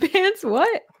 Running pants?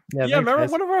 What? Yeah, remember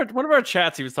one of our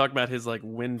chats, he was talking about his like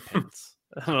wind pants.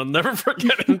 I'll never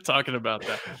forget him talking about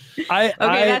that.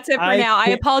 That's it for now. I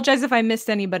apologize if I missed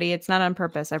anybody. It's not on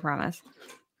purpose, I promise.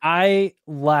 I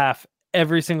laugh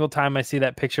every single time I see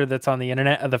that picture that's on the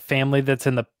internet of the family that's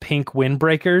in the pink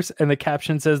windbreakers, and the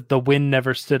caption says, "The wind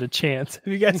never stood a chance."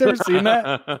 Have you guys ever seen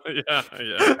that?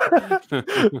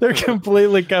 Yeah. They're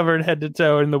completely covered head to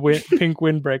toe in the pink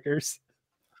windbreakers.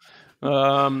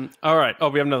 All right. Oh,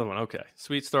 we have another one. Okay.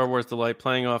 Sweet Star Wars delight,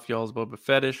 playing off y'all's Boba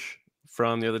fetish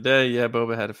from the other day. Yeah,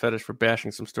 Boba had a fetish for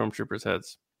bashing some stormtroopers'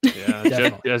 heads.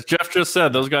 Yeah, as Jeff just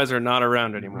said, those guys are not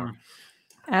around anymore.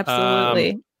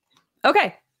 Absolutely.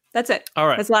 Okay, that's it. All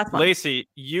right. That's the last one. Lacey,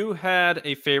 you had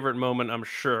a favorite moment, I'm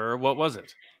sure. What was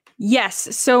it?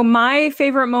 Yes. So my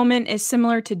favorite moment is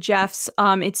similar to Jeff's.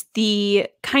 It's the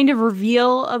kind of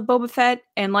reveal of Boba Fett.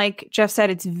 And like Jeff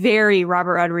said, it's very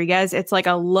Robert Rodriguez. It's like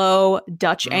a low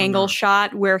Dutch angle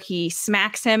shot where he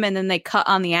smacks him and then they cut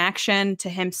on the action to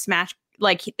him smash.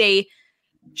 Like they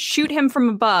shoot him from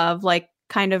above, like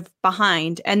kind of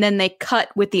behind. And then they cut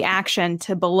with the action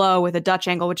to below with a Dutch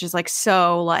angle, which is like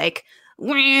so like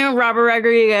Robert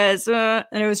Rodriguez, and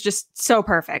it was just so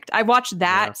perfect. I watched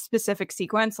that specific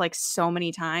sequence like so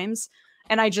many times,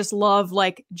 and I just love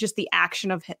like just the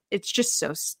action of it. It's just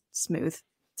so smooth.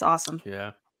 It's awesome.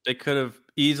 Yeah, they could have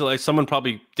easily. Someone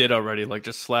probably did already. Like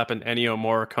just slap an Ennio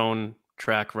Morricone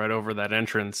track right over that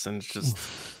entrance, and it's just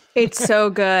it's so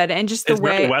good, and just the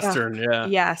way Western.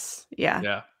 Yes.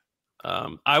 Yeah.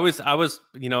 I was.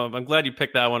 I'm glad you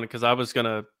picked that one because I was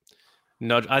gonna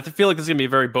nudge. I feel like this is gonna be a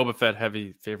very Boba Fett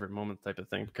heavy favorite moment type of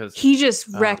thing because he just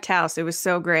wrecked house. It was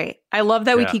so great. I love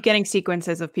that we keep getting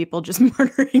sequences of people just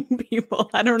murdering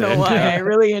people. I don't know why. I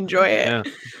really enjoy it. Yeah.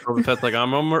 Boba Fett's like,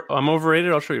 I'm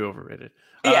overrated. I'll show you overrated.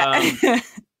 Yeah.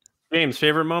 James,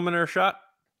 favorite moment or shot?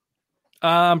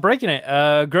 I'm breaking it.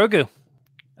 Grogu.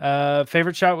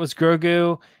 Favorite shot was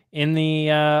Grogu in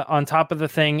the on top of the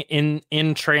thing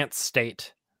in trance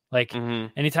state. Like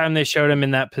anytime they showed him in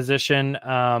that position,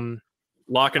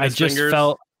 locking his fingers.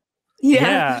 Felt,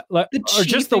 or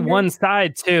just the one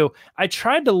side too. I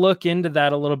tried to look into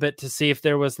that a little bit to see if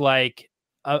there was like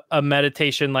a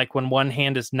meditation, like when one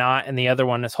hand is not and the other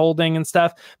one is holding and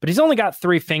stuff. But he's only got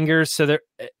 3 fingers, so there.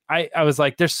 I was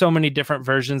like, there's so many different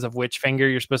versions of which finger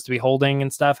you're supposed to be holding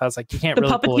and stuff. I was like, you can't. The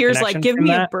really puppeteer's like, give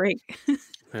me a break.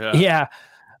 Yeah.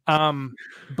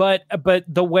 But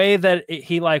the way that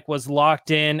he like was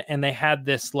locked in and they had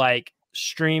this like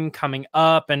stream coming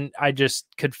up and I just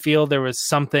could feel there was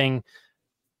something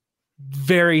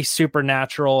very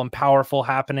supernatural and powerful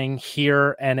happening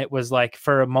here. And it was like,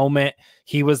 for a moment,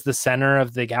 he was the center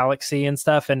of the galaxy and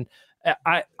stuff. And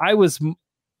I was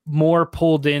more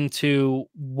pulled into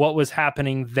what was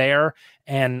happening there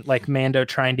and like Mando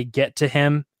trying to get to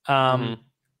him.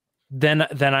 Than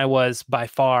I was by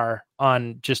far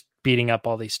on just beating up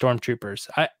all these stormtroopers.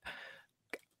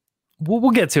 We'll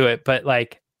get to it, but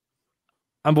like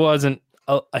I wasn't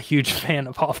a huge fan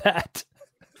of all that.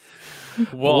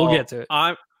 Well, we'll get to it.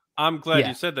 I'm glad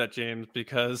you said that, James,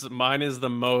 because mine is the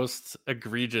most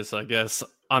egregious, I guess,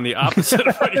 on the opposite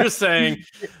of what you're saying.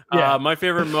 My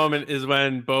favorite moment is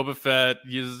when Boba Fett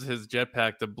uses his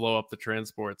jetpack to blow up the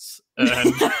transports.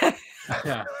 And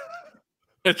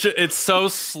It's so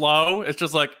slow. It's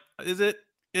just like, is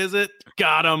it?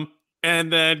 Got him.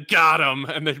 And then got him.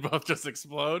 And they both just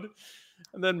explode.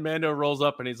 And then Mando rolls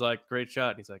up and he's like, great shot.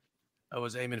 And he's like, I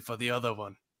was aiming for the other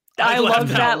one. I love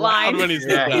that line. When he's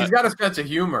got a sense of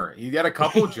humor. He's got a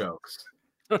couple jokes.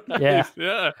 Yeah.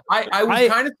 I was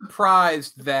kind of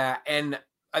surprised that, and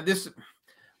this,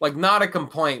 like, not a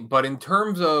complaint, but in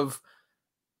terms of,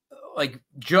 like,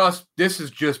 this is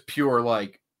just pure,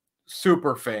 like,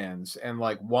 super fans and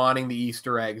like wanting the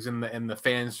Easter eggs and the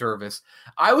fan service.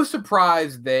 I was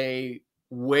surprised they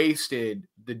wasted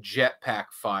the jetpack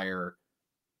fire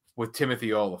with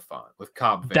Timothy Oliphant with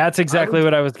Cobb Vanth. That's exactly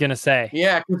what I was gonna say.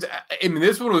 Yeah, because I mean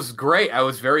this one was great. It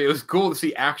was cool to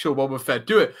see actual Boba Fett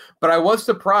do it, but I was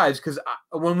surprised because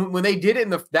when they did it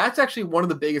that's actually one of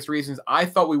the biggest reasons I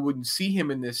thought we wouldn't see him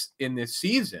in this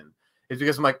season is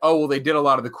because I'm like, oh, well, they did a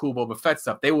lot of the cool Boba Fett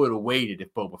stuff. They would have waited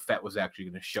if Boba Fett was actually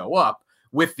going to show up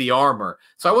with the armor.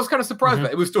 So I was kind of surprised by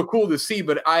it. It was still cool to see,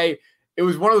 but it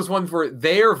was one of those ones where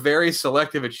they are very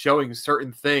selective at showing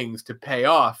certain things to pay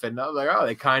off. And I was like, oh,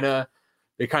 they kind of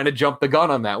jumped the gun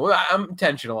on that. Well, I'm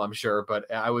intentional, I'm sure, but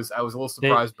I was a little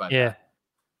surprised by that.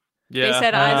 Yeah. They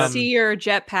said, I see your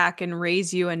jetpack and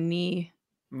raise you a knee.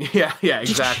 Yeah,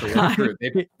 exactly. That's true.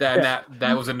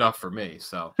 That was enough for me.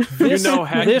 So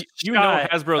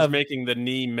Hasbro's making the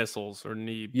knee missiles or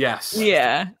knee. Yes.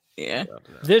 Yeah.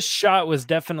 This shot was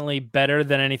definitely better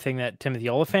than anything that Timothy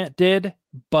Oliphant did,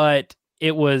 but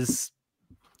it was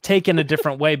taken a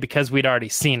different way because we'd already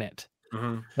seen it.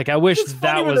 Mm-hmm. Like I wish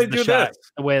that was the shot,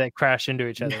 the way they crash into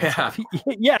each other. Yeah,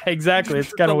 yeah, exactly.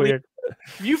 It's kind of weird.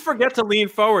 You forget to lean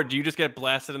forward. Do you just get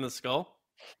blasted in the skull?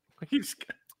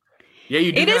 Yeah,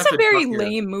 you do. It is a very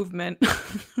lame movement.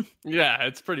 Yeah,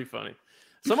 it's pretty funny.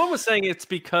 Someone was saying it's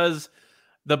because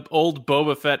the old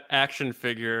Boba Fett action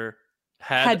figure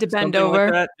had to bend over,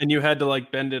 like that, and you had to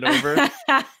like bend it over.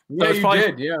 Yeah, you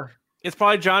did. Yeah, it's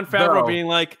probably Jon Favreau being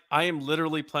like, "I am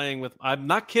literally playing with. I'm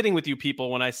not kidding with you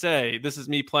people when I say this is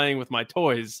me playing with my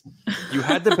toys. You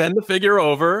had to bend the figure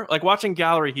over. Like watching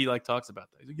Gallery, he like talks about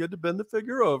that. You had to bend the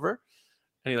figure over,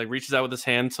 and he like reaches out with his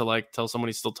hand to like tell someone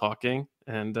he's still talking.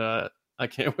 And I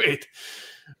can't wait.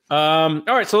 All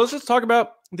right, so let's just talk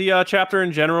about the chapter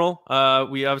in general.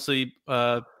 We obviously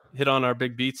hit on our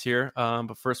big beats here,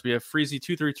 but first we have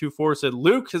Freezy2324 said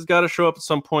Luke has got to show up at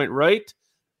some point, right?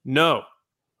 No.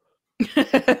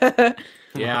 Yeah,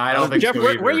 I don't think Jeff, so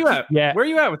where are you at? Yeah, where are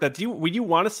you at with that? Would you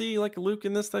want to see like Luke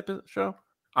in this type of show?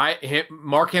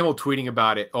 Mark Hamill tweeting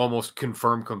about it almost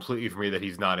confirmed completely for me that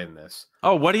he's not in this.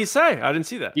 Oh, what did he say? I didn't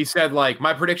see that. He said like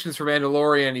my predictions for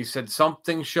Mandalorian. He said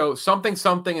something,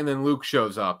 and then Luke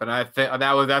shows up, and I think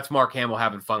that's Mark Hamill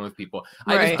having fun with people.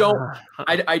 Right. I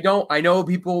just don't. I know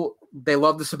people, they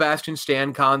love the Sebastian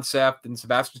Stan concept, and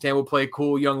Sebastian Stan will play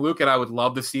cool young Luke, and I would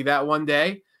love to see that one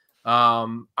day.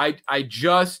 I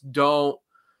just don't.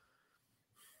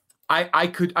 I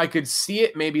could see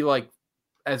it maybe like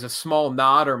as a small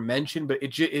nod or mention, but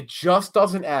it just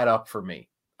doesn't add up for me.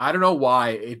 I don't know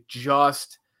why. It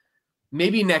just,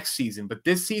 maybe next season, but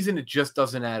this season it just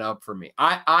doesn't add up for me.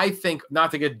 I think, not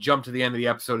to get jumped to the end of the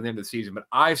episode and the end of the season, but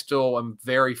I still am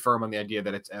very firm on the idea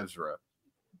that it's Ezra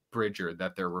Bridger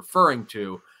that they're referring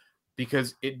to,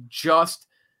 because it just,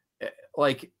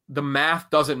 like, the math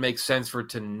doesn't make sense for it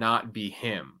to not be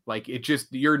him. Like, it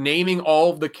just, you're naming all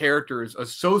of the characters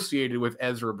associated with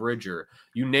Ezra Bridger.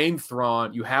 You name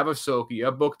Thrawn, you have Ahsoka, you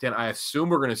have Bo-Katan. I assume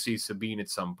we're going to see Sabine at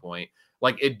some point.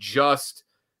 Like, it just,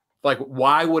 like,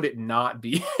 why would it not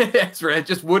be Ezra? It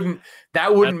just wouldn't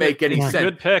make any sense.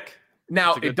 Good pick.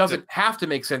 Now, it doesn't have to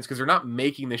make sense because they're not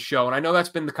making the show. And I know that's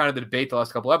been the kind of the debate the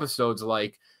last couple episodes,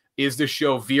 like, is the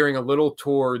show veering a little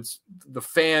towards the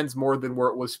fans more than where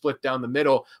it was split down the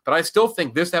middle? But I still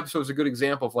think this episode is a good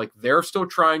example of, like, they're still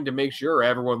trying to make sure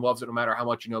everyone loves it no matter how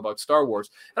much you know about Star Wars.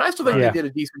 And I still think they did a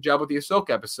decent job with the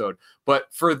Ahsoka episode. But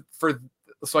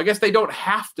so I guess they don't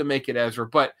have to make it Ezra,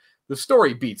 but the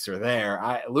story beats are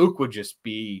there. Luke would just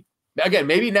be, again,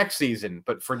 maybe next season,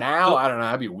 but for now, I don't know.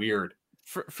 That'd be weird.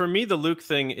 For me, the Luke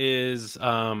thing is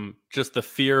just the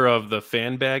fear of the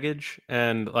fan baggage,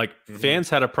 and like fans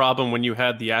had a problem when you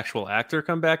had the actual actor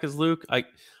come back as Luke.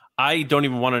 I don't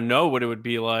even want to know what it would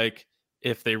be like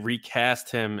if they recast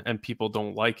him and people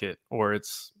don't like it, or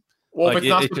it's if it's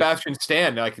not Sebastian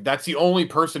Stan, like that's the only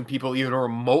person people even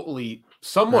remotely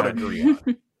somewhat agree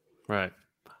on. Right.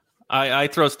 I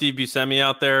throw Steve Buscemi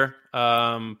out there,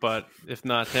 but if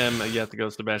not him, you have to go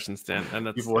Sebastian Stan. And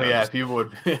that's people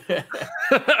would.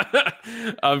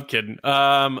 I'm kidding.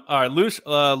 All right,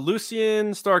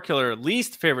 Lucian Starkiller,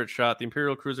 least favorite shot. The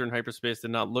Imperial cruiser in hyperspace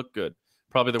did not look good.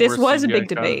 Probably the worst. This was a CGI big shot of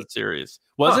debate. the series.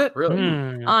 Was it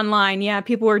really online? Yeah,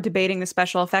 people were debating the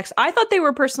special effects. I thought they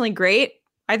were personally great.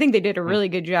 I think they did a really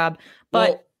good job.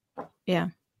 But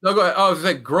yeah, no, go ahead. Oh, I was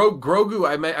like Grogu.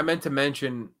 I meant to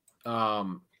mention.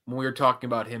 When we were talking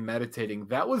about him meditating,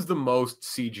 that was the most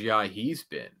CGI he's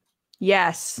been.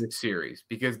 Yes, this series,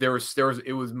 because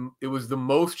it was the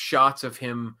most shots of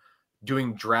him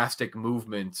doing drastic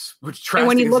movements. And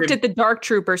when he looked at the Dark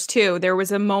Troopers too, there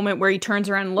was a moment where he turns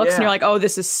around and looks, and you're like, "Oh,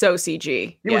 this is so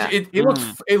CG."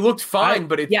 It looked fine,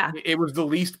 but it was the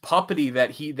least puppety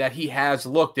that he has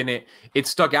looked, and it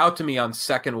stuck out to me on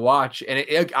second watch, and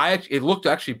it looked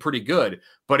actually pretty good,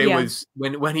 but it was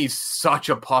when he's such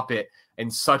a puppet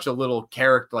and such a little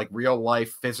character, like real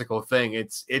life physical thing,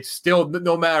 it's still,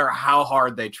 no matter how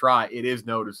hard they try, it is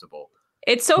noticeable.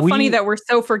 It's so funny that we're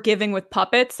so forgiving with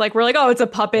puppets. Like, we're like, oh, it's a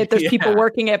puppet. There's people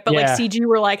working it. But like CG,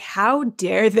 we're like, how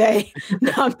dare they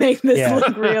not make this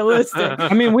look realistic?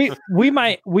 I mean, we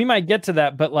might get to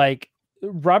that, but like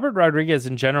Robert Rodriguez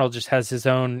in general just has his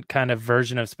own kind of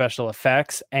version of special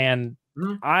effects. And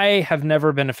I have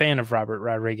never been a fan of Robert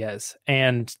Rodriguez.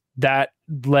 And that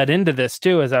led into this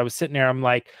too. As I was sitting there, I'm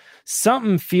like,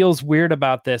 something feels weird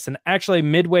about this. And actually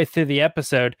midway through the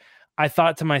episode, I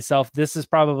thought to myself, this is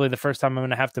probably the first time I'm going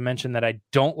to have to mention that I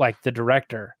don't like the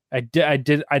director. I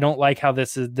don't like how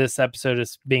this episode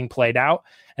is being played out.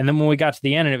 And then when we got to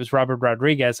the end and it was Robert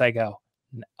Rodriguez, I go,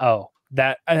 oh,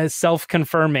 that is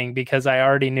self-confirming, because I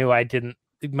already knew I didn't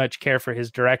much care for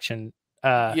his direction.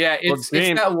 It's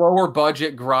that lower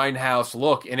budget grindhouse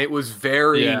look, and it was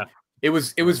very it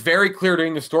was very clear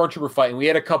during the Stormtrooper fight. And we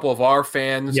had a couple of our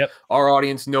fans, our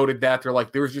audience noted that they're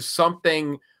like, there was just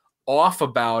something off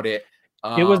about it.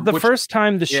 It was the first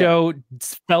time the show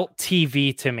felt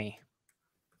TV to me,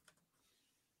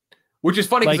 which is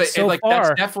funny because that's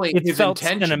definitely his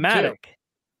intention cinematic. Too.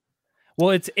 Well,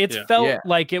 it's felt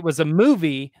like it was a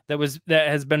movie that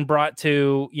has been brought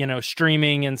to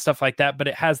streaming and stuff like that, but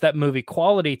it has that movie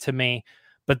quality to me.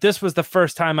 But this was the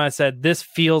first time I said this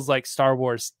feels like Star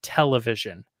Wars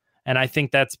television, and I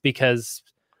think that's because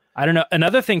I don't know.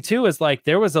 Another thing too is like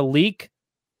there was a leak,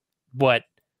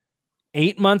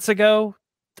 8 months ago,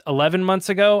 11 months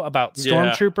ago about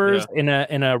stormtroopers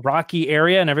in a rocky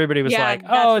area, and everybody was like,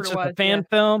 "Oh, it's just a fan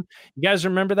film." You guys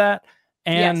remember that?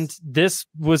 And this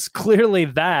was clearly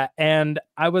that, and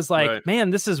I was like, "Man,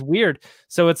 this is weird."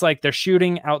 So it's like they're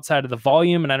shooting outside of the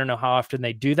volume, and I don't know how often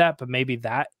they do that, but maybe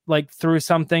that like threw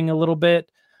something a little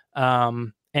bit.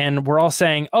 And we're all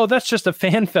saying, "Oh, that's just a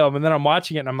fan film," and then I'm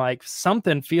watching it, and I'm like,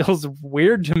 "Something feels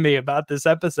weird to me about this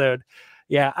episode."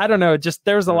 Yeah, I don't know. Just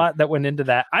there's a lot that went into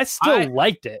that. I still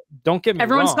liked it. Don't get me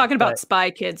Everyone's wrong. talking about Spy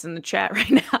Kids in the chat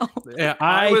right now. Yeah,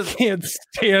 I can't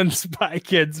stand Spy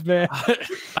Kids, man.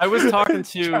 I was talking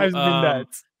to drives me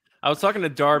nuts. I was talking to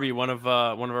Darby, one of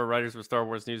our writers with Star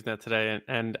Wars Newsnet today,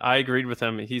 and I agreed with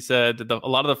him. He said a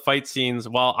lot of the fight scenes,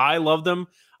 while I love them,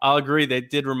 I'll agree they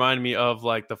did remind me of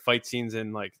like the fight scenes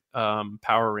in like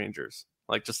Power Rangers.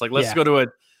 Like just like let's go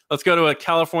to a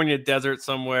California desert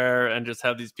somewhere and just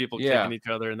have these people kicking each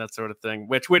other and that sort of thing.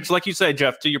 Which, like you say,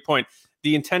 Jeff, to your point,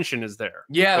 the intention is there.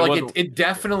 Yeah, it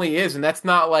definitely is, and that's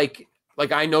not like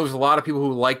I know there's a lot of people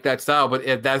who like that style, but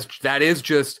that is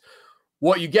just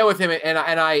what you get with him, and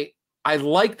I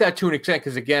like that to an extent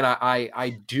because again,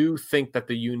 I do think that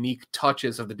the unique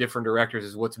touches of the different directors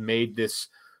is what's made this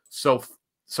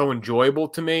so enjoyable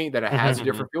to me, that it has a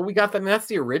different feel. We got that. I mean, that's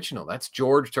the original. That's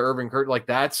George to Irvin Kurt. Like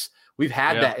we've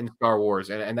had that in Star Wars,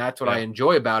 and that's what I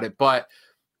enjoy about it. But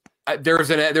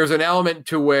there's an element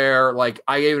to where like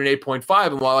I gave it an 8.5,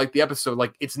 and while I like the episode,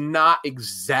 like it's not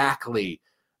exactly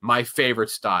my favorite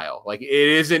style. Like it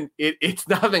isn't. It's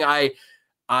nothing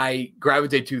I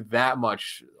gravitate to that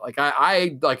much. Like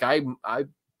I like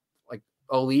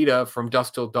Alita from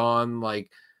Dusk Till Dawn.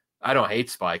 Like I don't hate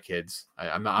Spy Kids.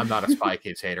 I'm not a Spy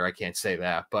Kids hater. I can't say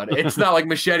that, but it's not like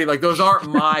Machete. Like those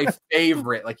aren't my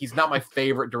favorite. Like he's not my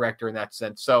favorite director in that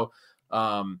sense. So,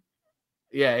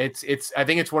 it's. I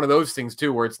think it's one of those things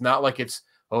too, where it's not like it's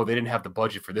they didn't have the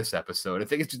budget for this episode. I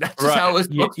think that's just how it's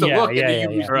supposed to look,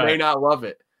 and you may not love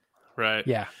it. Right.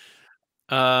 Yeah.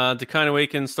 Decline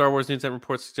Awakens, Star Wars News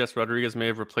reports suggest Rodriguez may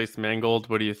have replaced Mangold.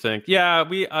 What do you think? Yeah,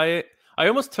 I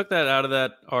almost took that out of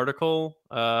that article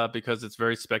because it's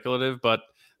very speculative, but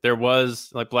there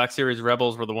was like Black Series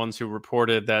Rebels were the ones who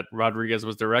reported that Rodriguez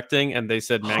was directing, and they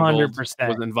said Mangold 100%.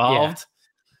 Was involved. Yeah.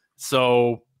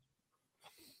 So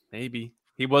maybe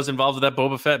he was involved with that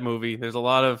Boba Fett movie. There's a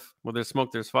lot of there's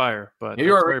smoke, there's fire, but it's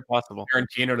very possible.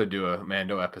 Tarantino to do a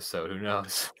Mando episode. Who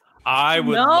knows? I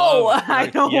would I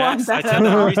don't want that. I said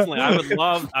that recently.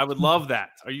 I would love that.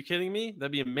 Are you kidding me?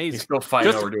 That'd be amazing. He's still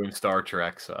fighting over doing Star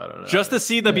Trek, so I don't know. Just to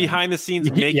see the behind the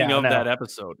scenes making of that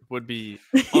episode would be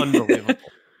unbelievable.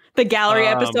 The gallery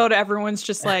episode, everyone's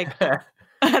just like,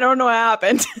 I don't know what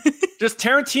happened. Just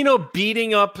Tarantino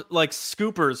beating up like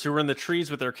scoopers who were in the trees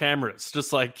with their cameras.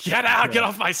 Just like, get out, get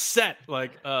off my set.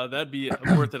 Like that'd be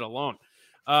worth it alone.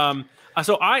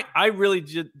 So I really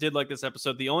did like this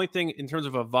episode. The only thing in terms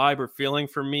of a vibe or feeling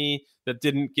for me that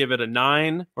didn't give it a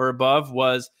 9 or above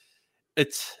was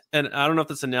and I don't know if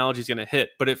this analogy is going to hit,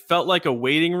 but it felt like a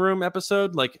waiting room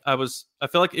episode. Like I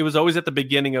felt like it was always at the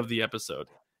beginning of the episode.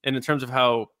 And in terms of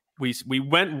how we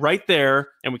went right there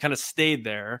and we kind of stayed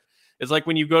there. It's like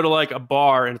when you go to like a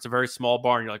bar and it's a very small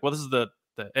bar and you're like, well, this is the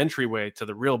entryway to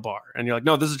the real bar. And you're like,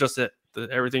 no, this is just it.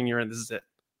 Everything you're in, this is it.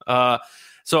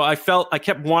 So I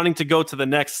kept wanting to go to the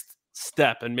next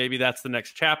step, and maybe that's the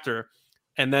next chapter.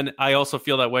 And then I also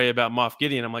feel that way about Moff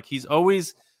Gideon. I'm like, he's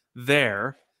always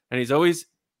there, and he's always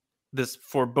this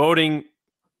foreboding,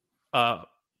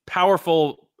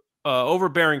 powerful,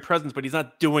 overbearing presence, but he's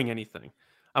not doing anything.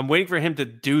 I'm waiting for him to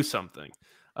do something.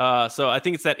 So I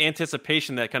think it's that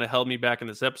anticipation that kind of held me back in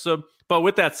this episode. But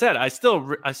with that said, I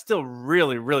still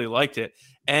really, really liked it.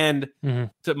 And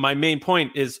my main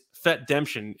point is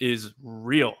Fett-demption is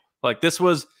real. Like this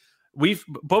was,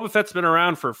 Boba Fett's been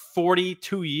around for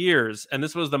 42 years, and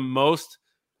this was the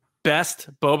best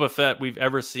Boba Fett we've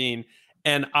ever seen.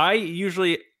 And I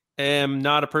usually am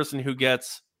not a person who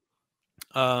gets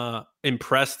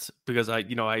impressed because I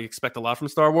expect a lot from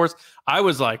Star Wars. I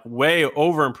was like way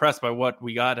over impressed by what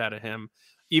we got out of him,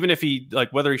 even if he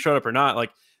whether he showed up or not,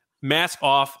 like mask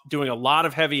off, doing a lot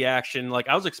of heavy action. Like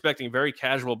I was expecting very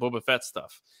casual Boba Fett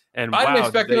stuff, and I didn't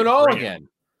expect it at all again.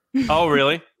 Oh,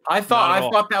 really? I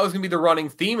thought that was going to be the running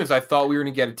theme. Is I thought we were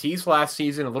going to get a tease last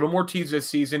season, a little more tease this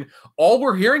season. All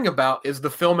we're hearing about is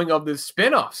the filming of this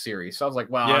spin-off series. So I was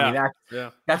like, well, I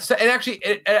mean, that's, and actually,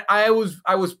 I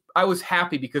was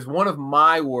happy because one of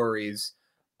my worries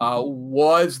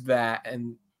was that,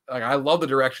 and like I love the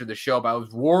direction of the show, but I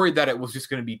was worried that it was just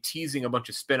going to be teasing a bunch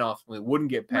of spin-offs and it wouldn't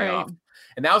get payoff.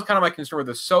 And that was kind of my concern with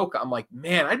Ahsoka. I'm like,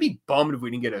 man, I'd be bummed if we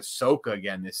didn't get Ahsoka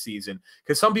again this season.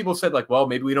 Because some people said, like, well,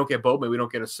 maybe we don't get Boba, maybe we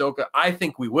don't get Ahsoka. I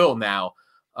think we will now.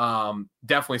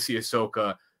 Definitely see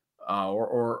Ahsoka,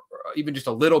 or even just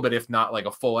a little bit, if not like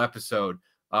a full episode,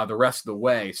 the rest of the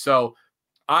way. So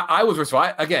I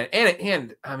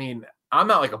mean, I'm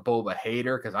not like a Boba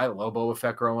hater because I love Boba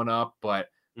Fett growing up, but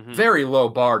very low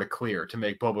bar to clear to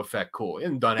make Boba Fett cool. He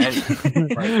hasn't done anything.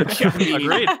 Right?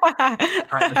 Agreed.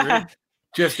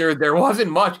 Just there wasn't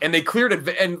much, and they cleared it.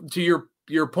 And to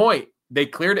your point, they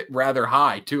cleared it rather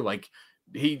high too. Like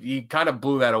he kind of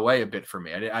blew that away a bit for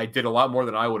me. I did a lot more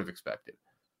than I would have expected.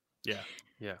 Yeah.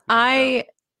 I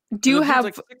do have.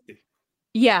 Like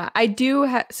I do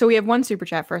have. So we have one super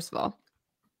chat first of all,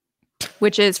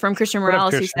 which is from Christian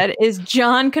Morales, who said, "Is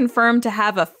John confirmed to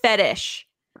have a fetish?"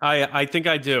 I think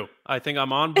I do. I think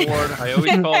I'm on board.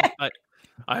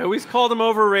 I always called him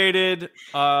overrated.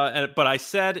 But I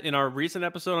said in our recent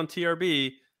episode on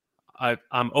TRB,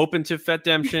 I'm open to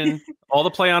Fett-demption. All the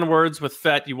play on words with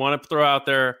Fett you want to throw out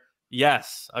there.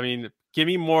 Yes. I mean, give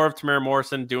me more of Tamara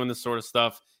Morrison doing this sort of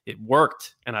stuff. It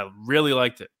worked, and I really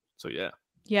liked it. So, yeah.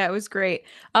 Yeah, it was great.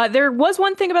 There was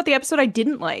one thing about the episode I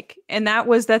didn't like, and that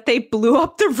was that they blew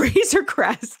up the Razor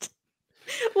Crest.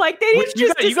 Like they didn't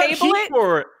just disable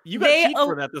it. You got heat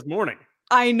for that this morning.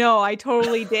 I know, I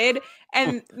totally did.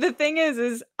 And the thing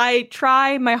is I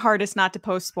try my hardest not to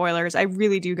post spoilers. I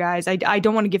really do, guys. I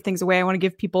don't want to give things away. I want to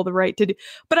give people the right to do.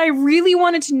 But I really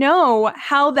wanted to know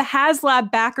how the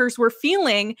HasLab backers were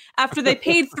feeling after they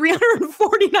paid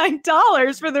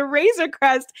 $349 for the Razor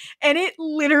Crest, and it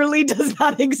literally does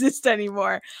not exist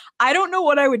anymore. I don't know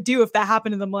what I would do if that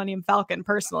happened to the Millennium Falcon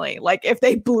personally. Like if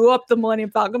they blew up the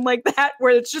Millennium Falcon like that,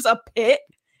 where it's just a pit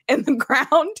in the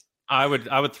ground. I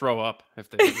would throw up if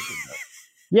they did that.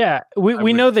 Yeah,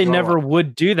 we know they never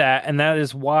would do that, and that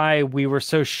is why we were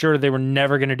so sure they were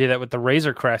never going to do that with the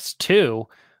Razor Crest too,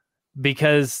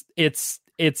 because it's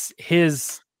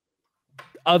his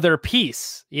other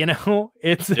piece, you know.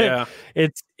 You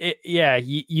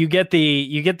get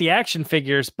the action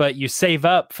figures, but you save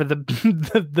up for the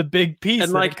big piece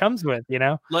and that it comes with, you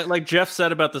know. Like Jeff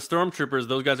said about the Stormtroopers,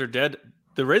 those guys are dead.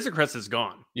 The Razor Crest is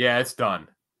gone. Yeah, it's done.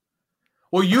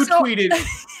 Well, you tweeted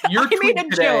your tweet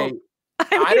today. Joke.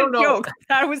 I don't know. Joke.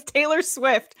 That was Taylor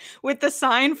Swift with the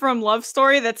sign from Love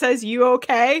Story that says "You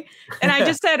okay?" And I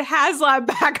just said HasLab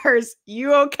backers,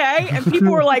 "You okay?" And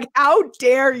people were like, "How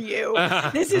dare you?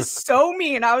 This is so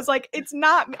mean." I was like, "It's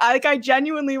not." Like, I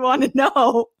genuinely want to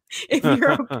know if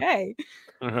you're okay.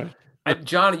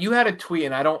 John, you had a tweet,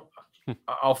 and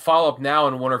I'll follow up now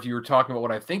and wonder if you were talking about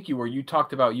what I think you were. You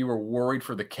talked about you were worried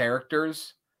for the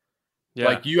characters. Yeah.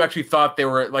 Like you actually thought they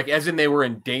were as in they were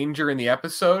in danger in the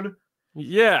episode.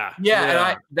 Yeah.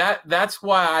 And that's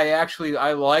why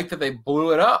I like that they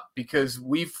blew it up, because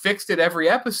we fixed it every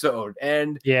episode.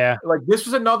 And like this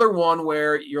was another one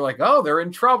where you're like, oh, they're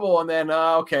in trouble, and then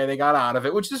okay, they got out of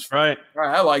it, which is right. All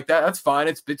right, I like that. That's fine.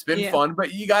 It's been fun,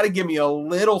 but you got to give me a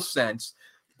little sense.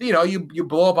 You know, you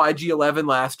blow up IG-11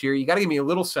 last year. You got to give me a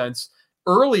little sense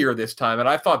earlier this time, and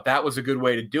I thought that was a good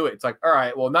way to do it. It's like, all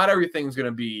right, well, not everything's going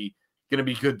to be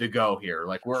good to go here.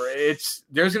 Like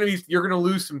you're going to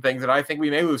lose some things, and I think we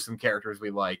may lose some characters we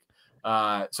like.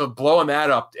 So blowing that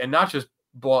up, and not just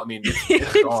blow. I mean,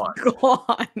 it's gone.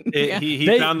 Gone. He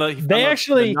found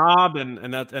the knob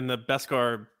and the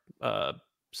Beskar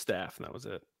staff, and that was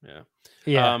it. Yeah.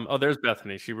 Yeah. Oh, there's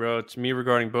Bethany. She wrote me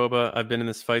regarding Boba. I've been in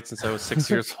this fight since I was 6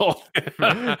 years old.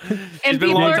 She's been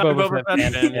a long time Boba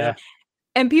Fett fan. Yeah.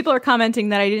 And people are commenting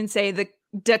that I didn't say the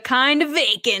kind of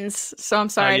vacants, so I'm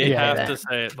sorry. You have to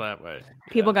say it that way.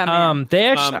 People got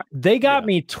mad. They got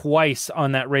me twice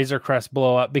on that Razor Crest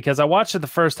blow up because I watched it the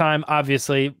first time.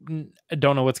 Obviously, I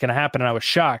don't know what's going to happen, and I was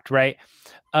shocked. Right.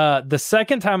 The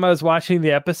second time I was watching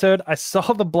the episode, I saw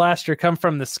the blaster come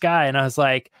from the sky, and I was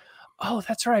like, "Oh,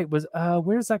 that's right.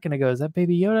 Where's that going to go? Is that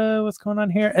Baby Yoda? What's going on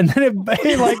here?" And then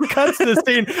it like cuts the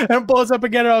scene and blows up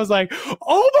again. And I was like,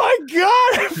 "Oh my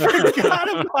god, I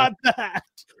forgot about that."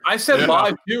 I said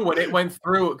live too when it went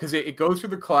through because it goes through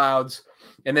the clouds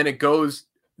and then it goes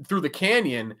through the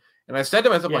canyon. And I said to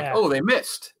myself, like, "Oh, they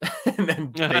missed." And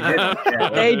then they didn't. Yeah,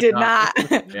 they did not.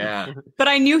 Yeah. But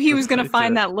I knew he was going to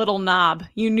find that little knob.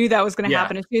 You knew that was going to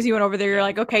happen. As soon as you went over there, you're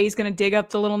like, "Okay, he's going to dig up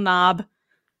the little knob."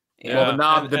 Yeah.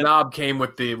 Well, the knob came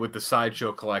with the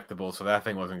sideshow collectible, so that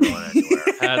thing wasn't going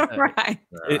anywhere. Right.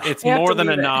 It's more than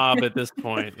a knob at this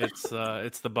point. It's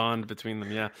the bond between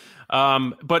them. Yeah.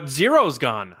 But Zero's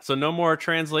gone, so no more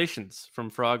translations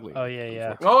from Frogley. Oh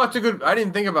yeah. Oh, that's a good. I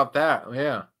didn't think about that.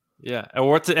 Yeah. Yeah. And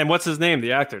what's his name?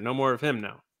 The actor. No more of him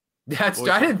now. I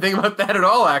didn't think about that at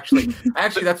all. Actually,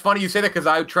 that's funny you say that because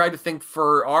I tried to think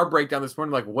for our breakdown this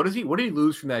morning. Like, what did he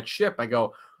lose from that ship? I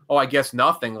go, oh, I guess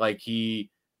nothing. Like his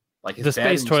the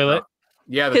space toilet. Stuff.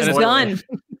 Yeah, his gun,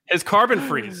 his carbon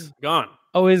freeze gone.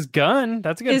 Oh, his gun.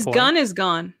 That's a good. His gun is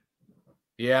gone.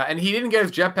 Yeah, and he didn't get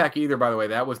his jetpack either. By the way,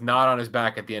 that was not on his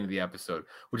back at the end of the episode,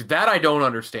 which that I don't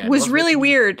understand. Was really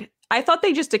weird. I thought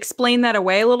they just explained that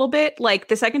away a little bit. Like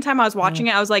the second time I was watching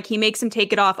it, I was like, he makes him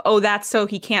take it off. Oh, that's so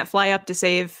he can't fly up to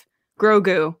save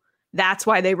Grogu. That's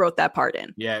why they wrote that part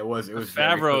in. Yeah, it was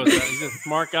Favreau. He's a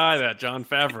smart guy, that John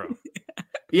Favreau.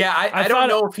 Yeah, I don't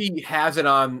know if he has it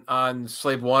on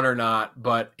Slave One or not,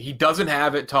 but he doesn't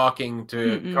have it talking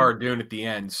to Cara Dune at the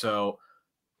end. So,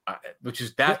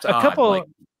 that's odd.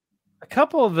 A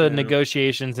couple of the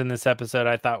negotiations in this episode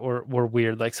I thought were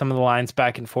weird. Like some of the lines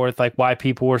back and forth, like why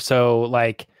people were so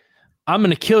like, "I'm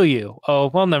gonna kill you."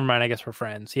 Oh, well, never mind. I guess we're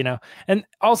friends, you know. And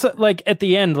also, like at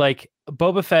the end, like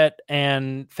Boba Fett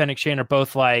and Fennec Shand are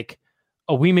both like,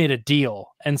 "Oh, we made a deal."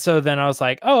 And so then I was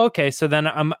like, "Oh, okay." So then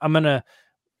I'm gonna,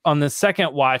 on the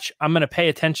second watch, I'm gonna pay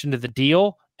attention to the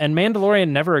deal. And Mandalorian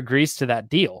never agrees to that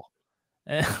deal.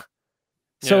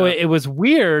 So it was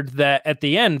weird that at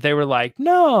the end they were like,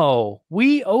 "No,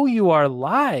 we owe you our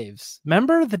lives.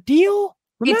 Remember the deal?"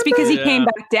 It's because he came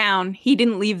back down. He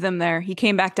didn't leave them there. He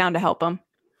came back down to help them.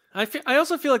 I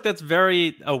also feel like that's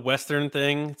very a Western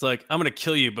thing. It's like, I'm gonna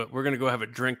kill you, but we're gonna go have a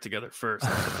drink together first.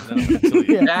 And then I'm gonna kill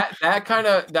you.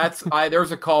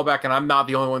 There's a callback, and I'm not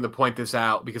the only one to point this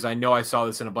out because I know I saw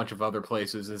this in a bunch of other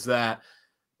places. Is that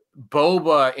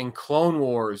Boba in Clone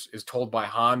Wars is told by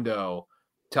Hondo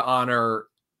to honor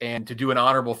and to do an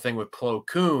honorable thing with Plo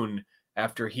Koon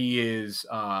after he is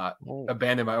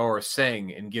abandoned by Aurra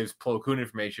Sing and gives Plo Koon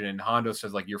information, and Hondo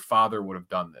says, like, your father would have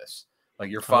done this. Like,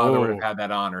 your father would have had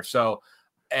that honor. So,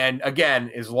 and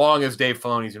again, as long as Dave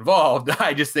Filoni's involved,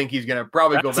 I just think he's going to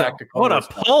probably go back to Clone Wars.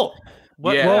 What a pull.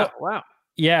 Wow.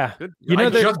 Yeah. Good. You know, I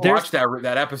just watched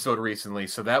that episode recently,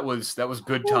 so that was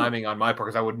good timing on my part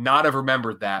because I would not have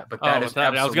remembered that. But that is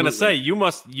absolutely... I was going to say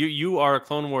you are a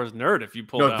Clone Wars nerd if you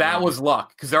pulled. No, that was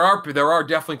luck because there are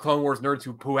definitely Clone Wars nerds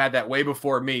who had that way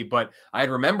before me, but I had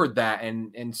remembered that,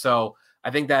 and so I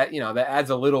think that that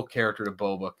adds a little character to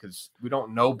Boba because we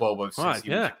don't know Boba since he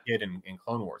was a kid in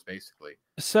Clone Wars, basically.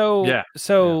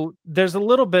 So there's a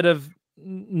little bit of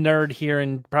nerd here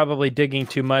and probably digging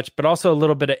too much, but also a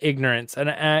little bit of ignorance.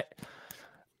 And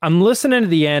I'm listening to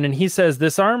the end, and he says,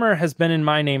 "This armor has been in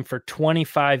my name for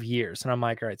 25 years." And I'm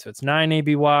like, all right, so it's 9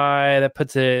 ABY. That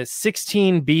puts it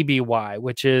 16 BBY,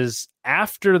 which is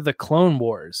after the Clone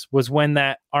Wars was when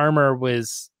that armor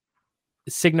was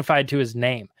signified to his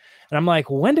name. And I'm like,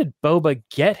 when did Boba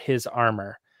get his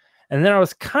armor? And then I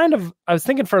was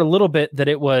thinking for a little bit that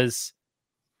it was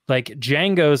like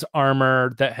Jango's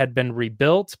armor that had been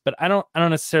rebuilt, but I don't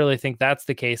necessarily think that's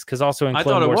the case because also in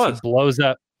Clone Wars he blows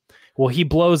up. Well, he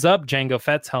blows up Jango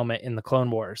Fett's helmet in the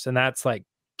Clone Wars, and that's like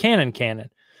canon.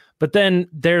 But then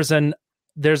there's an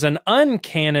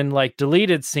uncanon, like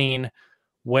deleted scene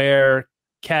where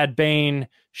Cad Bane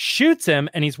shoots him,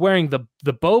 and he's wearing the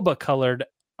Boba colored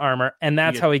armor, and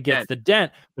that's how he gets the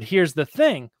dent. But here's the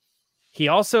thing: he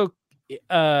also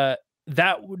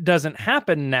that doesn't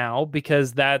happen now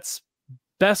because that's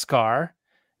Beskar,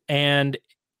 and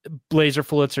laser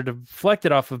bullets are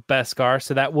deflected off of Beskar,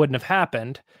 so that wouldn't have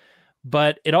happened.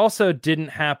 But it also didn't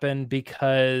happen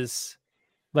because,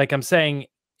 like I'm saying,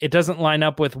 it doesn't line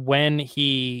up with when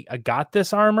he got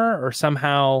this armor, or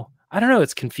somehow I don't know.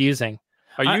 It's confusing.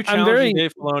 Are you challenging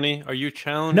Dave Filoni? Are you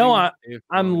challenging? No,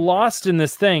 I'm lost in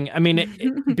this thing. I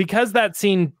mean, because that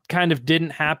scene kind of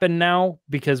didn't happen now,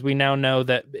 because we now know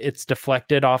that it's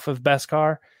deflected off of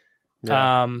Beskar.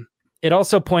 Yeah. It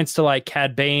also points to like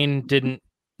Cad Bane didn't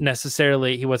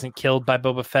necessarily, he wasn't killed by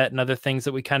Boba Fett and other things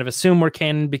that we kind of assume were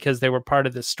canon because they were part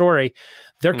of this story.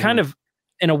 They're kind of,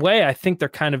 in a way, I think they're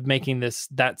kind of making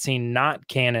that scene not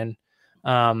canon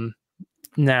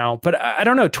now. But I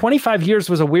don't know. 25 years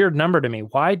was a weird number to me.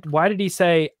 Why did he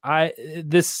say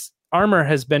this armor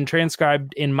has been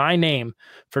transcribed in my name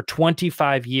for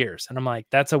 25 years? And I'm like,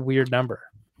 that's a weird number.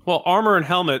 Well, armor and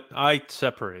helmet, I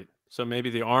separate. So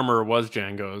maybe the armor was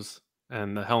Jango's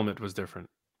and the helmet was different.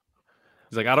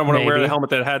 He's like, I don't want to wear the helmet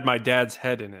that had my dad's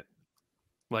head in it.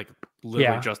 Like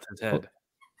literally just his head.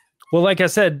 Well, like I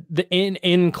said,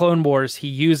 in Clone Wars, he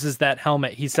uses that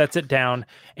helmet. He sets it down.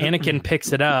 Anakin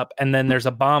picks it up, and then there's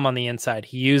a bomb on the inside.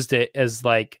 He used it as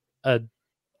like a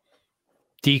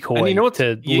decoy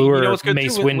to lure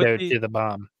Mace Windu to the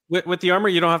bomb. With the armor,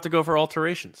 you don't have to go for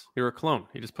alterations. You're a clone.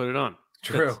 You just put it on.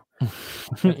 True.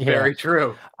 Very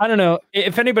true. I don't know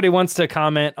if anybody wants to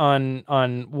comment on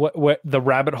what the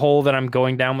rabbit hole that I'm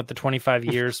going down with the 25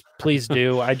 years. Please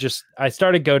do. I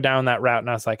started go down that route, and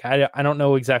I was like, I don't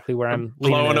know exactly where I'm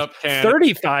blowing up.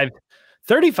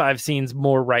 35 seems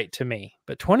more right to me,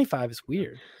 but 25 is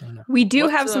weird. We do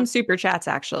have some super chats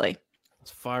actually.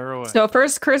 Let's fire away. So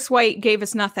first, Chris White gave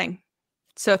us nothing.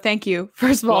 So thank you,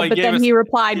 first of all. But then he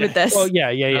replied with this. Oh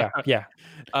yeah.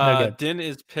 Din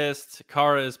is pissed.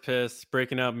 Kara is pissed.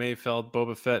 Breaking out Mayfeld,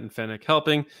 Boba Fett, and Fennec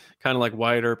helping. Kind of like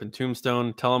Wyatt Earp and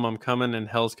Tombstone. Tell him I'm coming and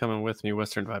hell's coming with me.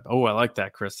 Western vibe. Oh, I like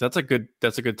that, Chris. That's a good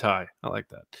tie. I like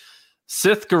that.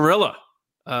 Sith Gorilla.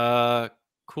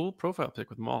 Cool profile pic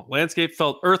with Maul. Landscape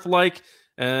felt Earth-like,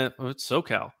 and it's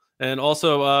SoCal. And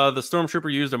also, the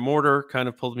Stormtrooper used a mortar. Kind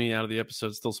of pulled me out of the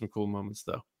episode. Still some cool moments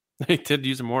though. They did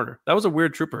use a mortar. That was a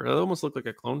weird trooper. It almost looked like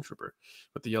a clone trooper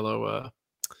with the yellow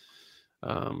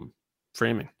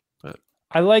framing. But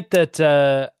I like that.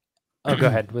 Go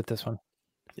ahead with this one.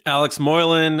 Alex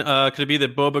Moylan, could it be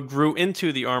that Boba grew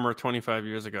into the armor 25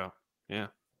 years ago? Yeah,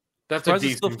 that's a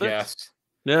decent guess.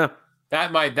 Yeah,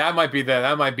 that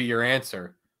might be your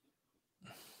answer.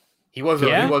 He was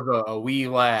a wee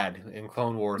lad in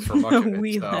Clone Wars for much of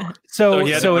it. So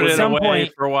at some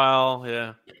point for a while,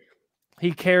 yeah.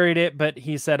 He carried it, but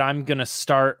he said, I'm going to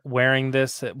start wearing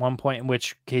this at one point, in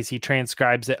which case he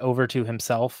transcribes it over to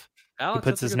himself. Alex,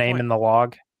 he puts his name in the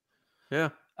log. Yeah.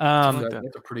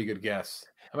 That's a pretty good guess.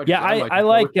 I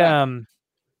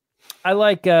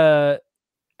like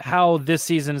how this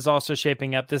season is also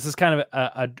shaping up. This is kind of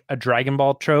a Dragon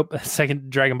Ball trope, a second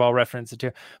Dragon Ball reference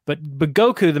too. But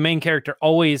Goku, the main character,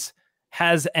 always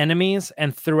has enemies,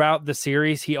 and throughout the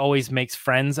series he always makes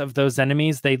friends of those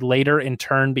enemies. They later in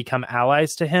turn become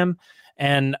allies to him,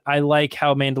 and I like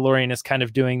how Mandalorian is kind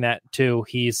of doing that too.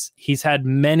 He's had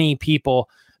many people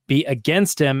be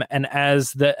against him, and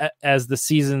as the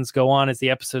seasons go on, as the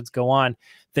episodes go on,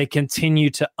 they continue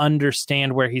to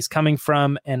understand where he's coming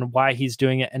from and why he's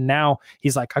doing it. And now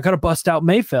he's like, I gotta bust out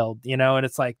Mayfeld, and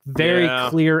it's like very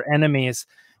clear enemies.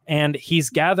 And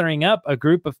he's gathering up a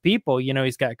group of people.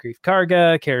 He's got Greef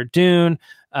Karga, Cara Dune,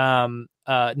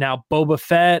 now Boba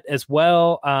Fett as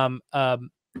well. I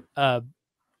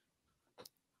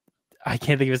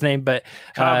can't think of his name, but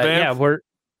Cobb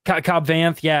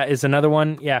Vanth, is another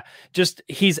one. Yeah, just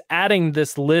he's adding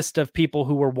this list of people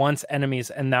who were once enemies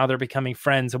and now they're becoming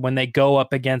friends. And when they go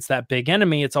up against that big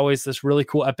enemy, it's always this really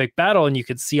cool epic battle, and you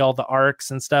could see all the arcs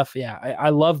and stuff. Yeah,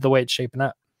 I love the way it's shaping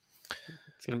up.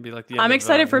 It's gonna be like I'm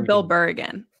excited for Bill Burr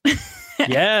again.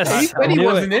 Yes, he said he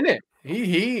wasn't in it.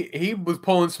 He was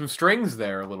pulling some strings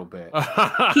there a little bit.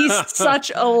 He's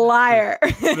such a liar.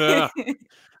 Yeah.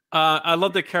 I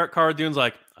love that Cara Dune's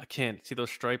like, I can't see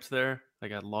those stripes there. They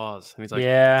got laws, and he's like,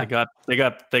 they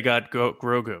got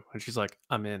Grogu, and she's like,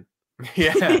 I'm in.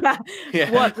 Yeah.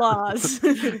 What laws?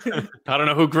 I don't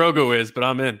know who Grogu is, but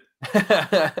I'm in.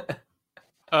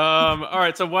 All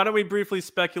right, so why don't we briefly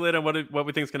speculate on what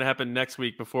we think is going to happen next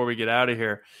week before we get out of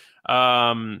here?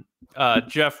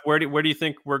 Jeff, where do you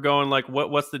think we're going? Like,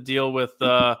 what's the deal with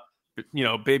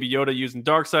Baby Yoda using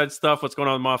dark side stuff? What's going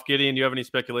on with Moff Gideon? Do you have any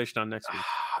speculation on next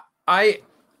week?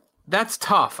 That's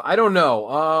tough. I don't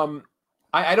know.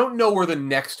 I don't know where the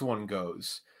next one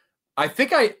goes. I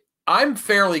think I'm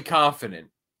fairly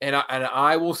confident, and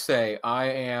I will say I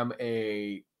am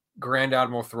a Grand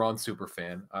Admiral Thrawn super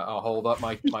fan. I'll hold up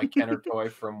my Kenner toy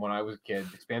from when I was a kid.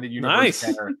 Expanded Universe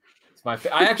Kenner.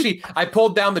 I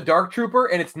pulled down the Dark Trooper,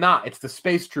 and it's not. It's the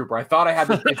Space Trooper. I thought I had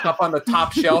it's up on the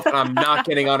top shelf, and I'm not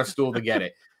getting on a stool to get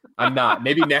it. I'm not.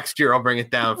 Maybe next year I'll bring it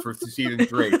down for season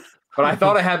 3. But I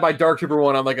thought I had my Dark Trooper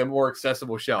one on like a more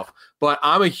accessible shelf. But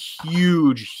I'm a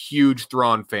huge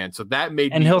Thrawn fan, so that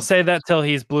made and he'll say that till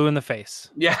he's blue in the face.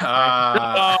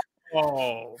 Yeah.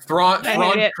 Thrawn.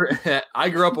 I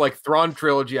grew up like Thrawn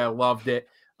trilogy. I loved it.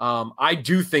 I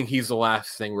do think he's the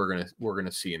last thing we're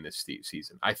gonna see in this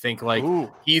season. I think like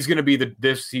he's gonna be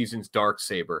this season's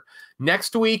Darksaber.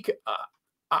 Next week,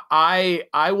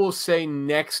 I will say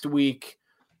next week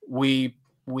we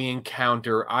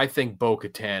encounter, I think,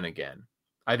 Bo-Katan again.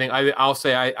 I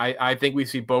think we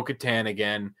see Bo-Katan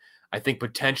again. I think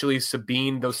potentially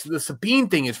Sabine. The Sabine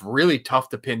thing is really tough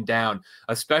to pin down,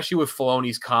 especially with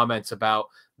Filoni's comments about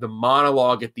the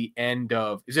monologue at the end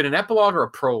of. Is it an epilogue or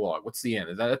a prologue? What's the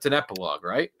end? That's an epilogue,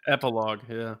 right? Epilogue,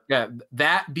 yeah. Yeah,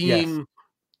 that being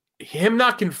him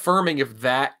not confirming if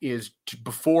that is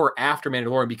before or after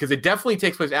Mandalorian, because it definitely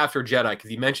takes place after Jedi, because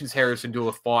he mentions Harrison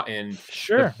Dula fought in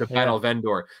the Battle of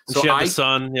Endor. So the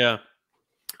sun, yeah.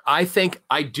 I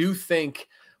do think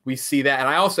we see that. And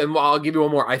I'll give you one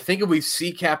more. I think if we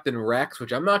see Captain Rex,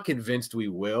 which I'm not convinced we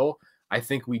will, I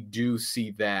think we do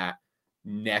see that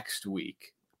next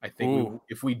week. I think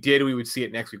if we did, we would see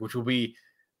it next week, which will be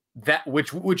that,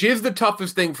 which is the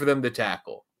toughest thing for them to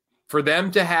tackle. For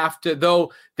them to have to,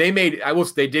 though they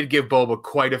did give Boba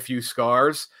quite a few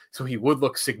scars, so he would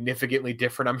look significantly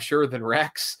different, I'm sure, than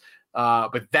Rex.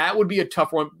 But that would be a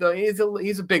tough one.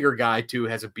 He's a bigger guy too,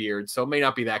 has a beard, so it may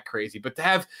not be that crazy. But to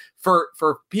have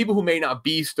for people who may not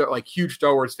be like huge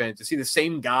Star Wars fans, to see the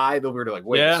same guy, they'll be like,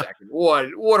 wait a second,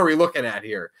 what are we looking at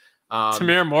here?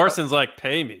 Tamir Morrison's like,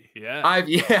 pay me.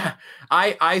 Yeah.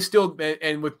 I still,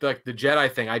 and with the Jedi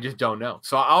thing, I just don't know.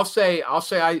 So I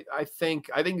think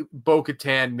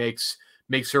Bo-Katan makes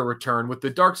her return with the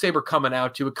Darksaber coming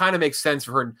out too. It kind of makes sense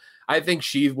for her. I think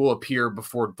she will appear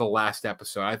before the last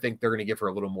episode. I think they're going to give her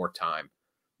a little more time.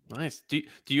 Nice. Do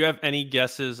you have any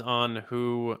guesses on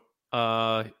who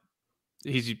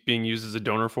he's being used as a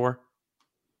donor for?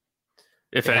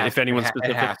 If anyone's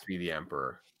specific, it has to be the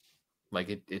Emperor.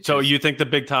 Like it. So you think the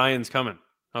big tie-in's coming?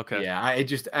 Okay. Yeah,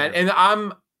 and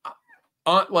I'm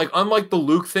like, unlike the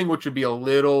Luke thing, which would be a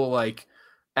little like,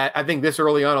 I think this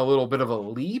early on a little bit of a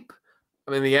leap.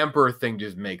 I mean, the Emperor thing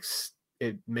just makes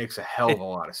a hell of a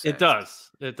lot of sense. It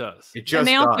does. It just. And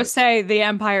they also say the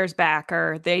Empire's back,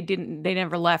 or they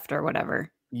never left, or whatever.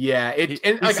 Yeah, he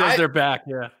says they're back.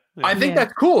 Yeah. I think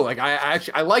that's cool. Like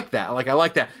I like that. Like I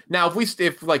like that. Now if we see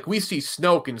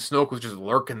Snoke, and Snoke was just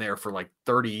lurking there for like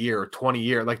 30 years, 20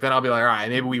 years, like then I'll be like, all right,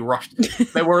 maybe we rushed.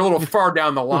 Maybe we're a little far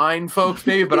down the line, folks.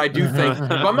 Maybe, but I do think.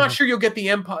 But I'm not sure you'll get the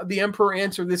Emperor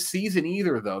answer this season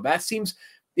either, though. That seems.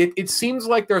 It seems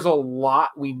like there's a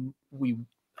lot we.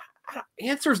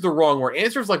 Answer's the wrong word.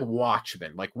 Answer's like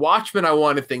Watchmen. Like Watchmen, I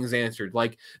wanted things answered.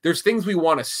 Like there's things we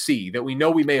want to see that we know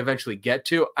we may eventually get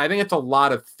to. I think it's a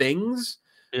lot of things.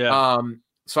 Yeah.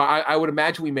 So I would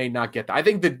imagine we may not get that. I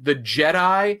think the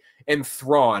Jedi and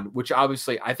Thrawn, which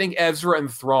obviously I think Ezra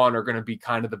and Thrawn are going to be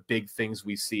kind of the big things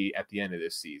we see at the end of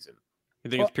this season.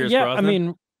 You think it's Pierce Brosnan? I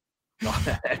mean,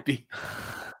 that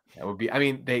would be. I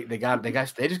mean, they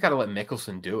just got to let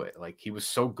Nicholson do it. Like he was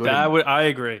so good. I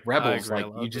agree. Rebels, I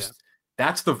agree.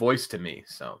 That's the voice to me.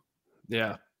 So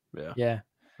yeah. I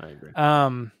agree.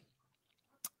 I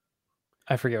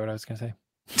forget what I was going to say.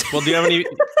 Well, do you have any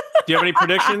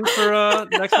predictions for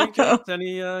next week, James?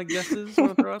 Any guesses you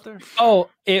want to throw out there? Oh,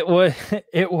 it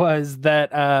was that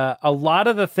a lot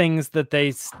of the things that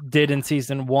they did in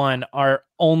season 1 are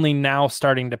only now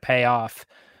starting to pay off.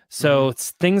 So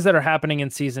it's things that are happening in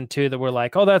season 2 that we're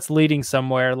like, oh, that's leading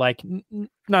somewhere. Like,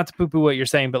 not to poo-poo what you're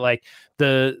saying, but like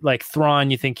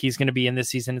Thrawn, you think he's going to be in this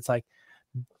season. It's like,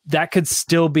 that could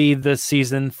still be the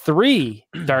season 3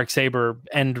 Darksaber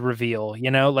end reveal,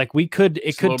 like it could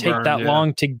take that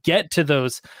long to get to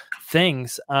those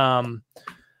things. But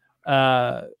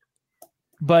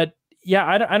yeah,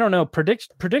 I don't know.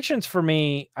 Predictions for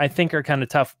me, I think are kind of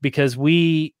tough because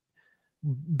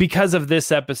of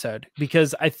this episode,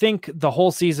 because I think the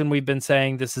whole season we've been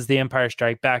saying this is the Empire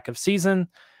Strike Back of season.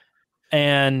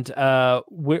 And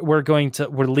we're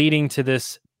leading to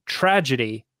this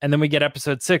tragedy. And then we get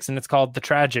episode 6 and it's called The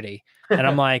Tragedy. And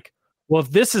I'm like, well, if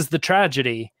this is the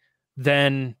tragedy,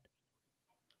 then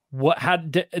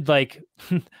like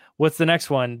what's the next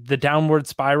one? The downward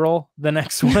spiral. The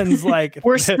next one's like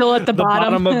we're still at the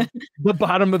bottom of the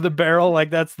bottom of the barrel. Like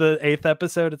that's the 8th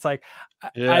episode. It's like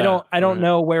I don't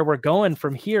know where we're going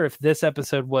from here. If this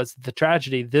episode was the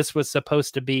tragedy, this was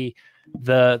supposed to be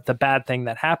the bad thing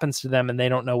that happens to them, and they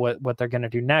don't know what they're going to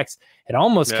do next. It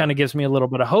almost kind of gives me a little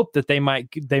bit of hope that they might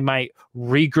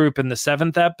regroup in the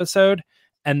 7th episode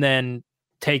and then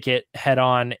take it head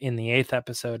on in the 8th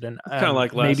episode, and kind of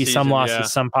like maybe season, some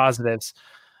losses, some positives.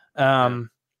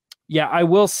 I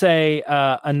will say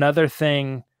another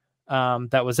thing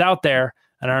that was out there,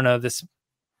 and I don't know, this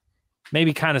may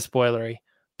be kind of spoilery,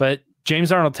 but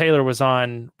James Arnold Taylor was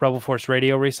on Rebel Force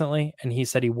Radio recently, and he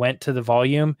said he went to the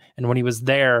volume, and when he was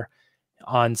there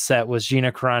on set was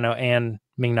Gina Carano and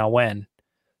Ming-Na Wen.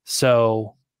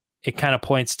 So it kind of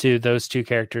points to those two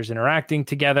characters interacting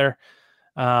together.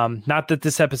 Not that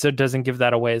this episode doesn't give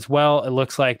that away as well. It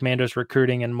looks like Mando's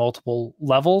recruiting in multiple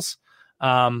levels.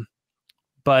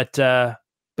 But yeah,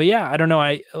 I don't know.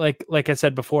 I like I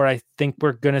said before, I think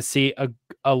we're going to see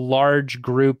a large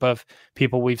group of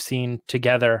people we've seen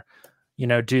together,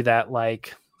 do that,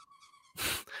 like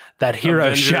that hero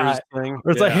Avengers shot thing.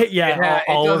 Where it's like, it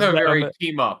does have a very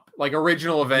team up, like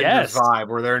original Avengers vibe,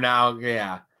 where they're now,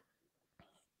 yeah,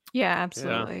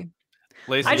 absolutely.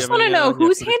 Lacey, I just want to know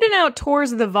who's handing out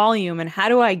tours of the volume, and how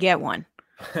do I get one?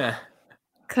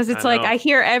 Because it's like I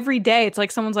hear every day. It's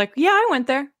like someone's like, "Yeah, I went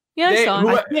there. Yeah, I saw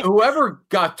it." Whoever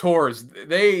got tours,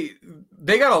 they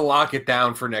got to lock it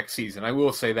down for next season. I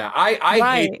will say that.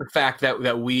 I hate the fact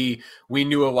that we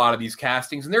knew a lot of these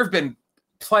castings, and there's been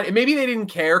plenty. Maybe they didn't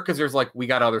care because there's like we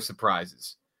got other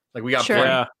surprises. Like we got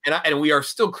plenty, and we are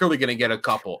still clearly going to get a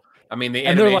couple. I mean, the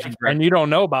animation, and you don't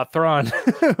know about Thrawn.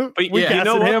 But we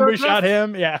casted him, we shot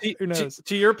him. Yeah, who knows?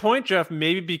 To your point, Jeff,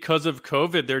 maybe because of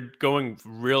COVID, they're going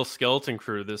real skeleton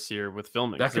crew this year with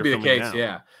filming. That could be the case. Now.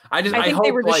 Yeah, I think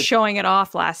they were just showing it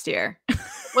off last year.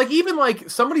 Even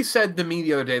somebody said to me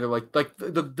the other day, they're like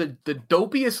the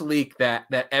dopiest leak that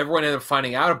everyone ended up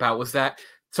finding out about was that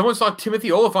someone saw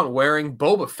Timothy Olyphant wearing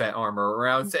Boba Fett armor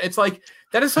around. It's like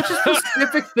that is such a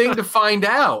specific thing to find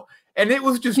out, and it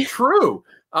was just true.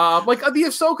 The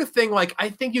Ahsoka thing, I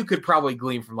think you could probably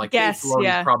glean from yes,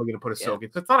 Filoni's probably going to put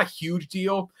Ahsoka. So it's not a huge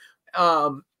deal,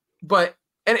 but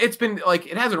it's been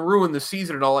it hasn't ruined the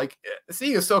season at all.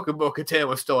 Seeing Ahsoka Bo-Katan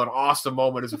was still an awesome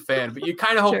moment as a fan, but you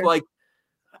kind of hope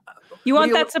you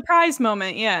want that surprise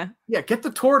moment, yeah. Get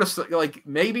the tour to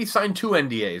maybe sign 2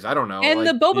 NDAs. I don't know, and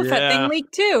the Boba Fett thing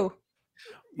leaked too.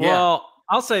 Well,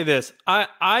 I'll say this: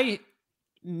 I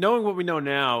knowing what we know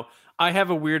now. I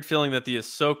have a weird feeling that the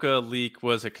Ahsoka leak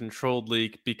was a controlled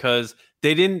leak because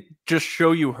they didn't just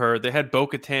show you her. They had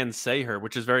Bo-Katan say her,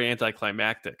 which is very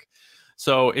anticlimactic.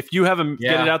 So if you have them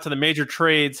get it out to the major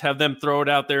trades, have them throw it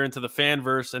out there into the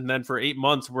fanverse, and then for 8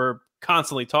 months we're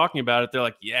constantly talking about it, they're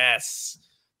like, yes,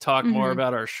 talk more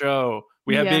about our show.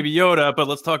 We have Baby Yoda, but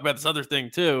let's talk about this other thing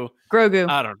too. Grogu.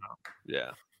 I don't know.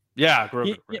 Yeah,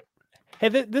 Grogu. Hey,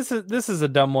 this is a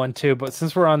dumb one too, but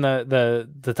since we're on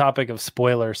the topic of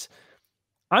spoilers,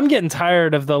 I'm getting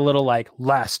tired of the little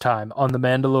last time on The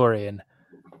Mandalorian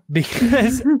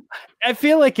because I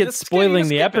feel like it's spoiling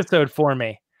the episode for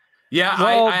me. Yeah,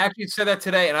 well, I actually said that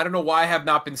today, and I don't know why I have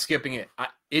not been skipping it. I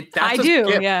do,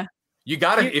 skip. Yeah. You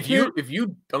gotta if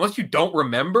you unless you don't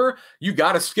remember, you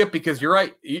gotta skip because you're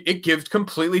right. It gives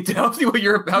completely tells you what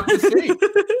you're about to see.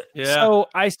 Yeah. So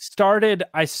I started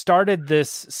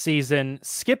this season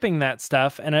skipping that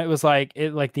stuff, and it was like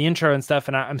the intro and stuff,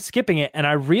 and I'm skipping it, and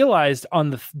I realized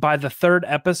by the 3rd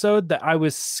episode that I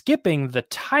was skipping the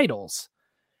titles,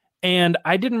 and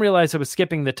I didn't realize I was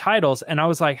skipping the titles, and I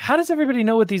was like, how does everybody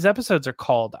know what these episodes are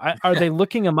called? Are they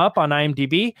looking them up on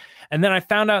IMDb? And then I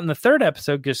found out in the 3rd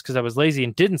episode, just because I was lazy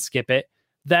and didn't skip it,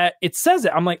 that it says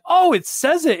it. I'm like, oh, it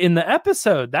says it in the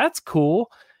episode. That's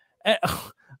cool.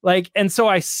 And so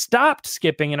I stopped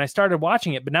skipping and I started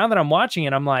watching it. But now that I'm watching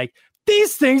it, I'm like,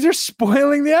 these things are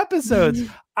spoiling the episodes.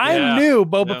 I knew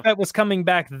Boba Fett was coming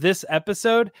back this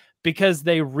episode because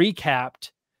they recapped.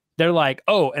 They're like,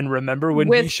 oh, and remember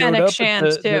when he showed up?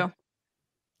 Too.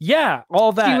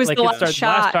 All that. He was it started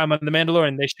last time on The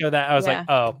Mandalorian. They show that. I was like,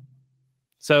 oh.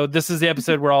 So this is the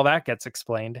episode where all that gets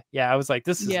explained. Yeah, I was like,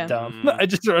 this is dumb. I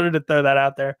just wanted to throw that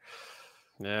out there.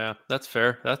 Yeah, that's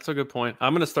fair. That's a good point.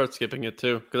 I'm going to start skipping it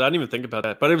too because I didn't even think about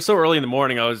that. But it was so early in the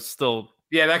morning. I was still.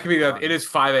 Yeah, that could be. It is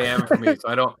 5 a.m. for me, so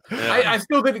I don't. I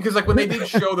still think because when they did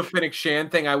show the Fennec Shan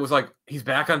thing, I was like, he's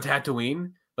back on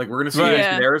Tatooine. We're going to see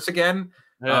Daenerys again.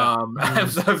 I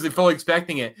was fully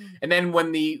expecting it, and then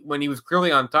when he was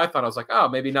clearly on top, I thought I was like, oh,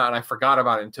 maybe not, and I forgot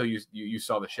about it until you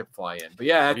saw the ship fly in. But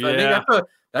I think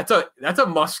that's a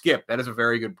must skip. That is a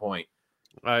very good point.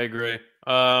 I agree.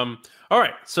 All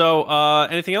right. So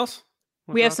anything else?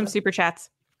 We have some super chats.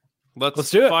 Let's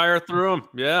do it. Fire through them.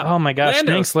 Yeah. Oh my gosh.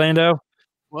 Lando. Thanks, Lando.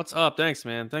 What's up? Thanks,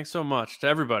 man. Thanks so much to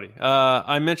everybody.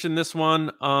 I mentioned this one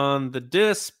on the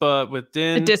Disc, but with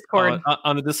Din... The Discord.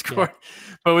 On the Discord.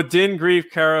 Yeah. But with Din,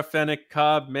 Grief, Kara, Fennec,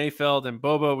 Cobb, Mayfeld, and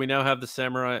Boba, we now have the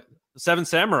Seven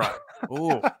Samurai.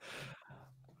 Ooh.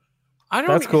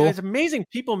 That's cool. It's amazing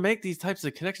people make these types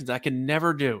of connections I can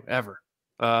never do, ever.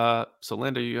 So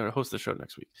Lando, you're gonna host the show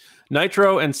next week.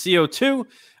 Nitro and CO2.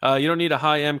 You don't need a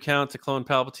high M count to clone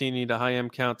Palpatine. You need a high M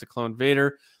count to clone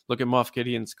Vader. Look at Moff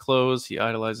Gideon's clothes. He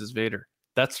idolizes Vader.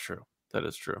 That's true. That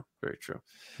is true. Very true.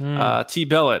 T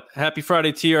Bellet. Happy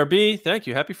Friday, TRB. Thank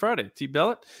you. Happy Friday, T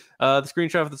Bellet. The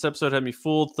screenshot of this episode had me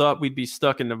fooled. Thought we'd be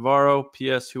stuck in Navarro.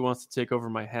 P.S. Who wants to take over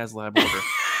my HasLab order?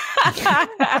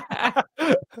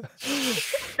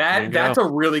 That's a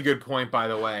really good point, by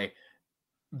the way.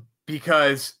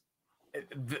 Because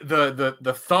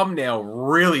the thumbnail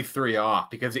really threw you off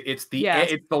because it's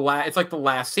like the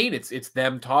last scene. It's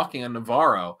them talking on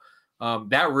Navarro.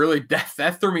 That really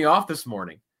that threw me off this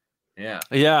morning. Yeah.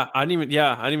 I didn't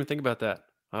even think about that.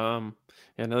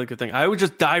 Another good thing. I would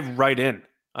just dive right in.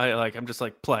 I'm just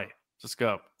like, play, just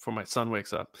go before my son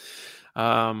wakes up.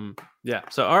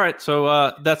 So all right.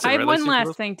 So that's it. I have one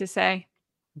last thing to say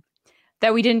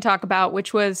that we didn't talk about,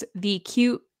 which was the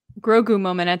cute Grogu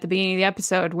moment at the beginning of the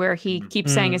episode where he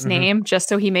keeps saying his name just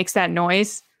so he makes that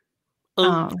noise.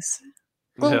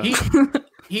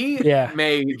 He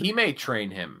may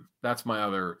train him. That's my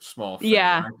other small thing.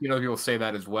 Yeah. People say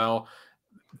that as well.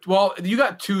 Well, you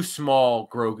got two small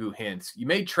Grogu hints. You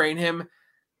may train him.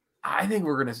 I think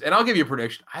we're gonna, and I'll give you a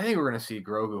prediction. I think we're gonna see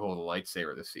Grogu hold a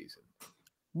lightsaber this season.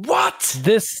 What?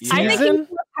 This season? I think he's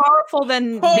more powerful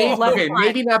than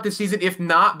maybe not this season, if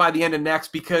not by the end of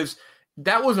next, because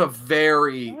that was a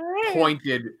very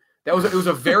pointed. It was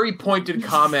a very pointed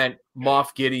comment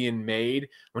Moff Gideon made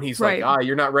when he's like,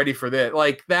 you're not ready for this.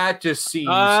 Like that just seems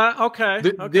okay.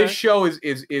 This show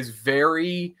is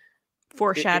very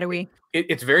foreshadowy.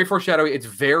 It's very foreshadowy. It's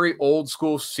very old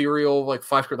school serial, like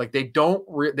Flash. Like they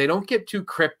don't get too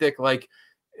cryptic. Like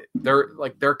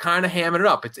they're kind of hamming it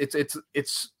up.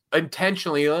 It's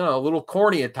intentionally a little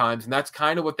corny at times, and that's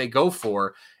kind of what they go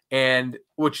for, and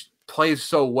which plays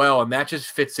so well, and that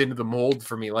just fits into the mold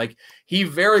for me. Like he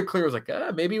very clear was like,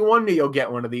 maybe one day you'll get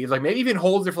one of these. Like maybe even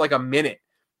holds it for like a minute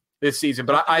this season.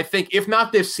 But I think if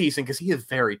not this season, because he is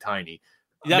very tiny,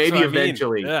 maybe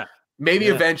eventually. Yeah. Maybe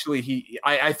eventually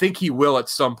I think he will at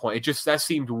some point. That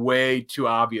seemed way too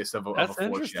obvious of a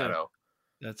foreshadow.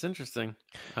 That's interesting.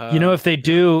 If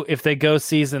they go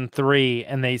season 3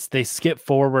 and they skip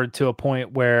forward to a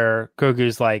point where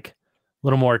Grogu's like a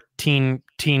little more teen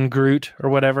Groot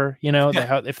or whatever,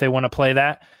 if they want to play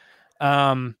that,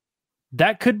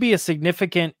 that could be a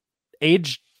significant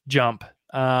age jump,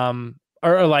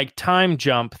 or like time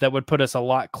jump that would put us a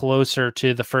lot closer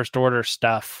to the First Order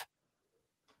stuff.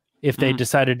 If they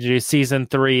decided to do season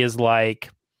 3 is like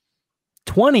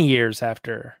 20 years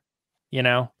after,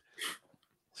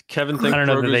 Kevin thinks I don't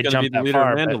know that they jumped that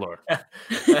far.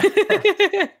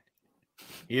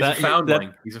 He's a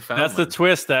foundling. That's the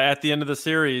twist. That at the end of the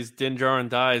series, Din Djarin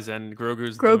dies and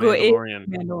Grogu the Mandalorian.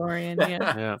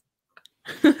 Mandalorian,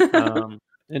 yeah.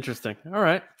 Interesting. All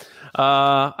right.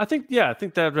 I think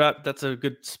that's a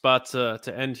good spot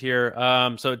to end here.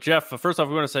 So Jeff, first off,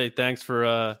 we want to say thanks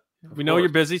for. We know you're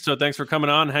busy, so thanks for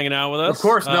coming on, hanging out with us. Of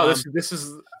course. No, this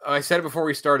is. I said it before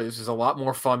we started. This is a lot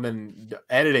more fun than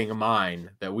editing of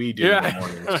mine that we do in the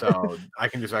morning. So I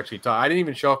can just actually talk. I didn't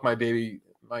even show off my baby,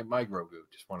 my Grogu.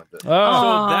 Just wanted to. So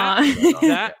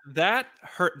that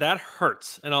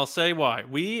hurts, and I'll say why.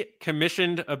 We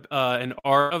commissioned an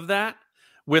art of that.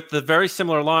 With the very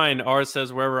similar line, ours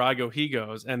says "Wherever I go, he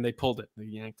goes," and they pulled it. They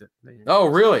yanked it. Oh,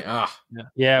 really? Yeah.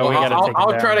 Well,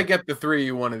 I'll try to get the 3 of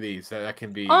you one of these. That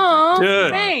can be. Oh,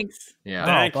 thanks. Yeah,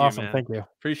 thank you, awesome. Man. Thank you.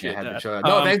 Appreciate that.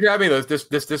 No, thanks for having me.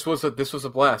 This was a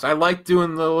blast. I like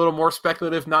doing the little more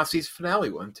speculative Nazis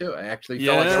finale one too. I actually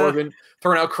felt like I would have been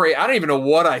throwing out crazy. I don't even know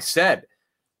what I said.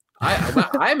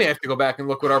 I may have to go back and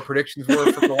look what our predictions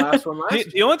were for the last one.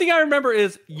 The only thing I remember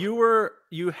is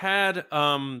you had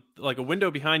like a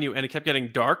window behind you and it kept getting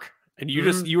dark and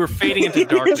you were fading into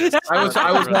darkness.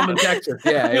 I was home in Texas.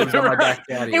 Yeah, it was on my back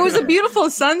patio. It was a beautiful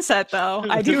sunset though.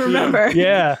 I do remember.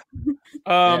 Yeah.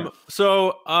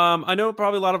 So I know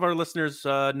probably a lot of our listeners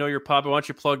know your pod, but why don't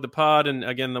you plug the pod and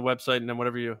again the website and then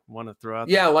whatever you want to throw out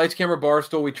there. Yeah, Lights Camera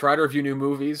Barstool. We try to review new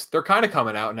movies. They're kind of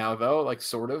coming out now though, like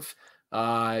sort of.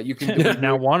 You can do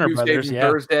now Warner Tuesdays Brothers, and yeah.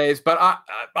 Thursdays, but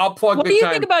I'll plug. What big do you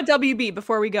time. think about WB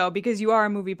before we go? Because you are a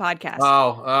movie podcast.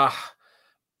 Oh,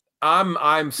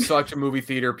 I'm such a movie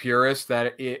theater purist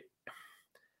that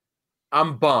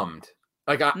I'm bummed.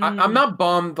 Like I'm not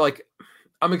bummed. Like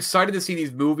I'm excited to see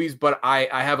these movies, but I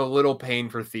have a little pain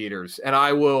for theaters, and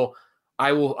I will.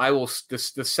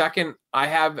 The second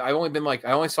I only been like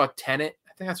I only saw Tenet.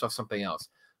 I think I saw something else,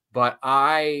 but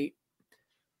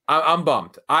I'm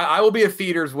bummed. I will be at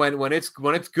theaters when it's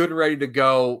good and ready to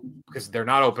go because they're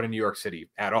not open in New York City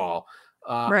at all.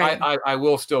 Right. I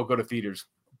will still go to theaters,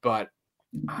 but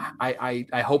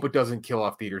I hope it doesn't kill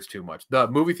off theaters too much. The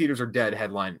movie theaters are dead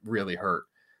headline really hurt.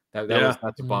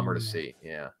 That's a bummer to see.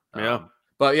 Yeah.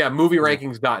 But yeah,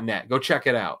 movieRankings.net. Go check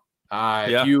it out.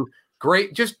 If you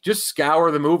just scour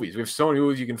the movies. We have so many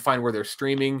movies you can find where they're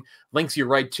streaming. Links you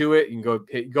right to it. You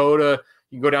can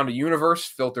go down to Universe,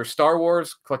 filter Star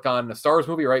Wars, click on the Star Wars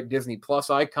movie, right? Disney Plus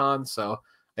icon. So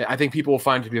I think people will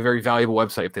find it to be a very valuable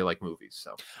website if they like movies.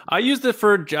 So I used it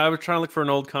I was trying to look for an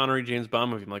old Connery James Bond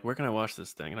movie. I'm like, where can I watch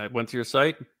this thing? And I went to your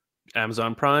site,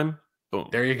 Amazon Prime. Boom.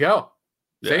 There you go.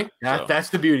 Yeah, See, that's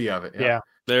the beauty of it. Yeah.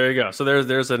 There you go. So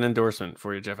there's an endorsement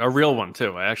for you, Jeff. A real one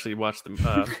too. I actually watched them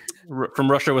from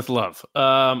Russia with Love.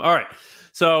 All right.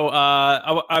 So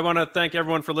I want to thank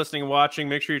everyone for listening and watching.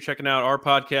 Make sure you're checking out our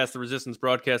podcast, The Resistance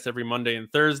Broadcast, every Monday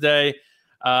and Thursday.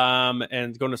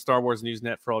 And going to Star Wars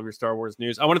Newsnet for all of your Star Wars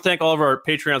news. I want to thank all of our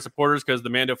Patreon supporters because the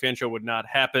Mando Fan Show would not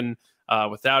happen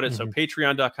without it. So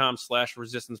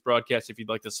patreon.com/resistance broadcast if you'd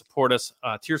like to support us.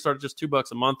 Tiers start at just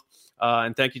 $2 a month.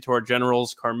 And thank you to our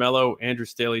generals, Carmelo, Andrew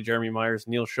Staley, Jeremy Myers,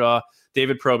 Neil Shaw,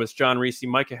 David Probus, John Reese,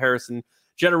 Micah Harrison,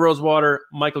 Jenna Rosewater,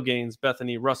 Michael Gaines,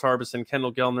 Bethany, Russ Harbison,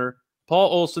 Kendall Gellner, Paul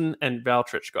Olson, and Val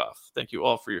Trichkoff. Thank you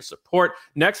all for your support.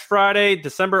 Next Friday,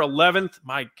 December 11th.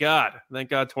 My God, thank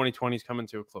God 2020 is coming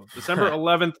to a close. December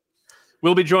 11th,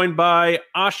 we'll be joined by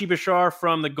Ashi Bashar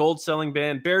from the gold-selling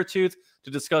band Beartooth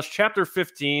to discuss Chapter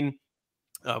 15.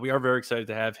 We are very excited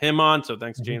to have him on, so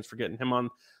thanks, James, for getting him on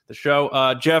the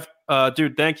show. Jeff,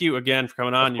 dude, thank you again for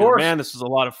coming on. You're man. This was a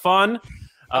lot of fun.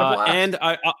 And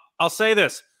I'll say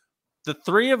this. The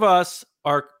three of us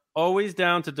are always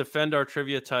down to defend our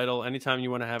trivia title anytime you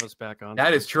want to have us back on.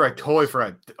 That is true. I totally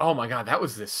forgot. Oh my God, that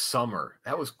was this summer.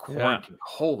 That was quarantine.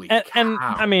 Holy cow. And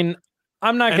I mean,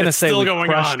 I'm not going to say we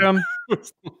crushed them. I'm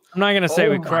not going to say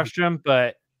we crushed them,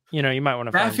 but you know, you might want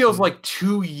to. That feels like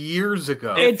 2 years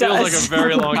ago. It feels like a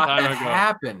very long time ago.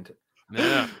 Happened.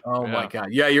 Yeah. Oh my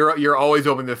God. Yeah, you're always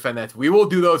open to defend that. We will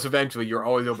do those eventually. You're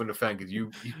always open to defend because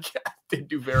you did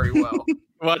do very well.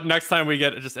 Well, next time we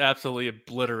get it just absolutely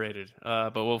obliterated,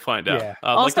 but we'll find out. Yeah.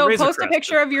 Also, post a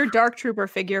picture of your Dark Trooper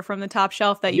figure from the top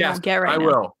shelf that you won't get right now. I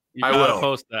will. I will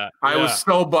post that. I was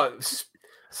so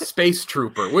Space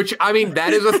Trooper, which I mean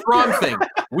that is a Thrawn thing.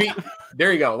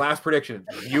 There you go. Last prediction.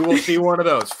 You will see one of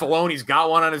those. Filoni's got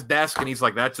one on his desk, and he's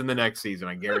like, "That's in the next season.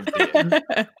 I guarantee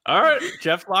it." All right,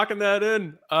 Jeff's locking that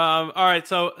in. All right,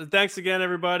 so thanks again,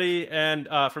 everybody, and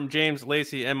from James,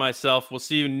 Lacey, and myself, we'll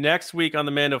see you next week on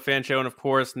the Mando Fan Show, and of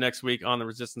course next week on the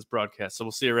Resistance Broadcast. So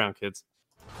we'll see you around, kids.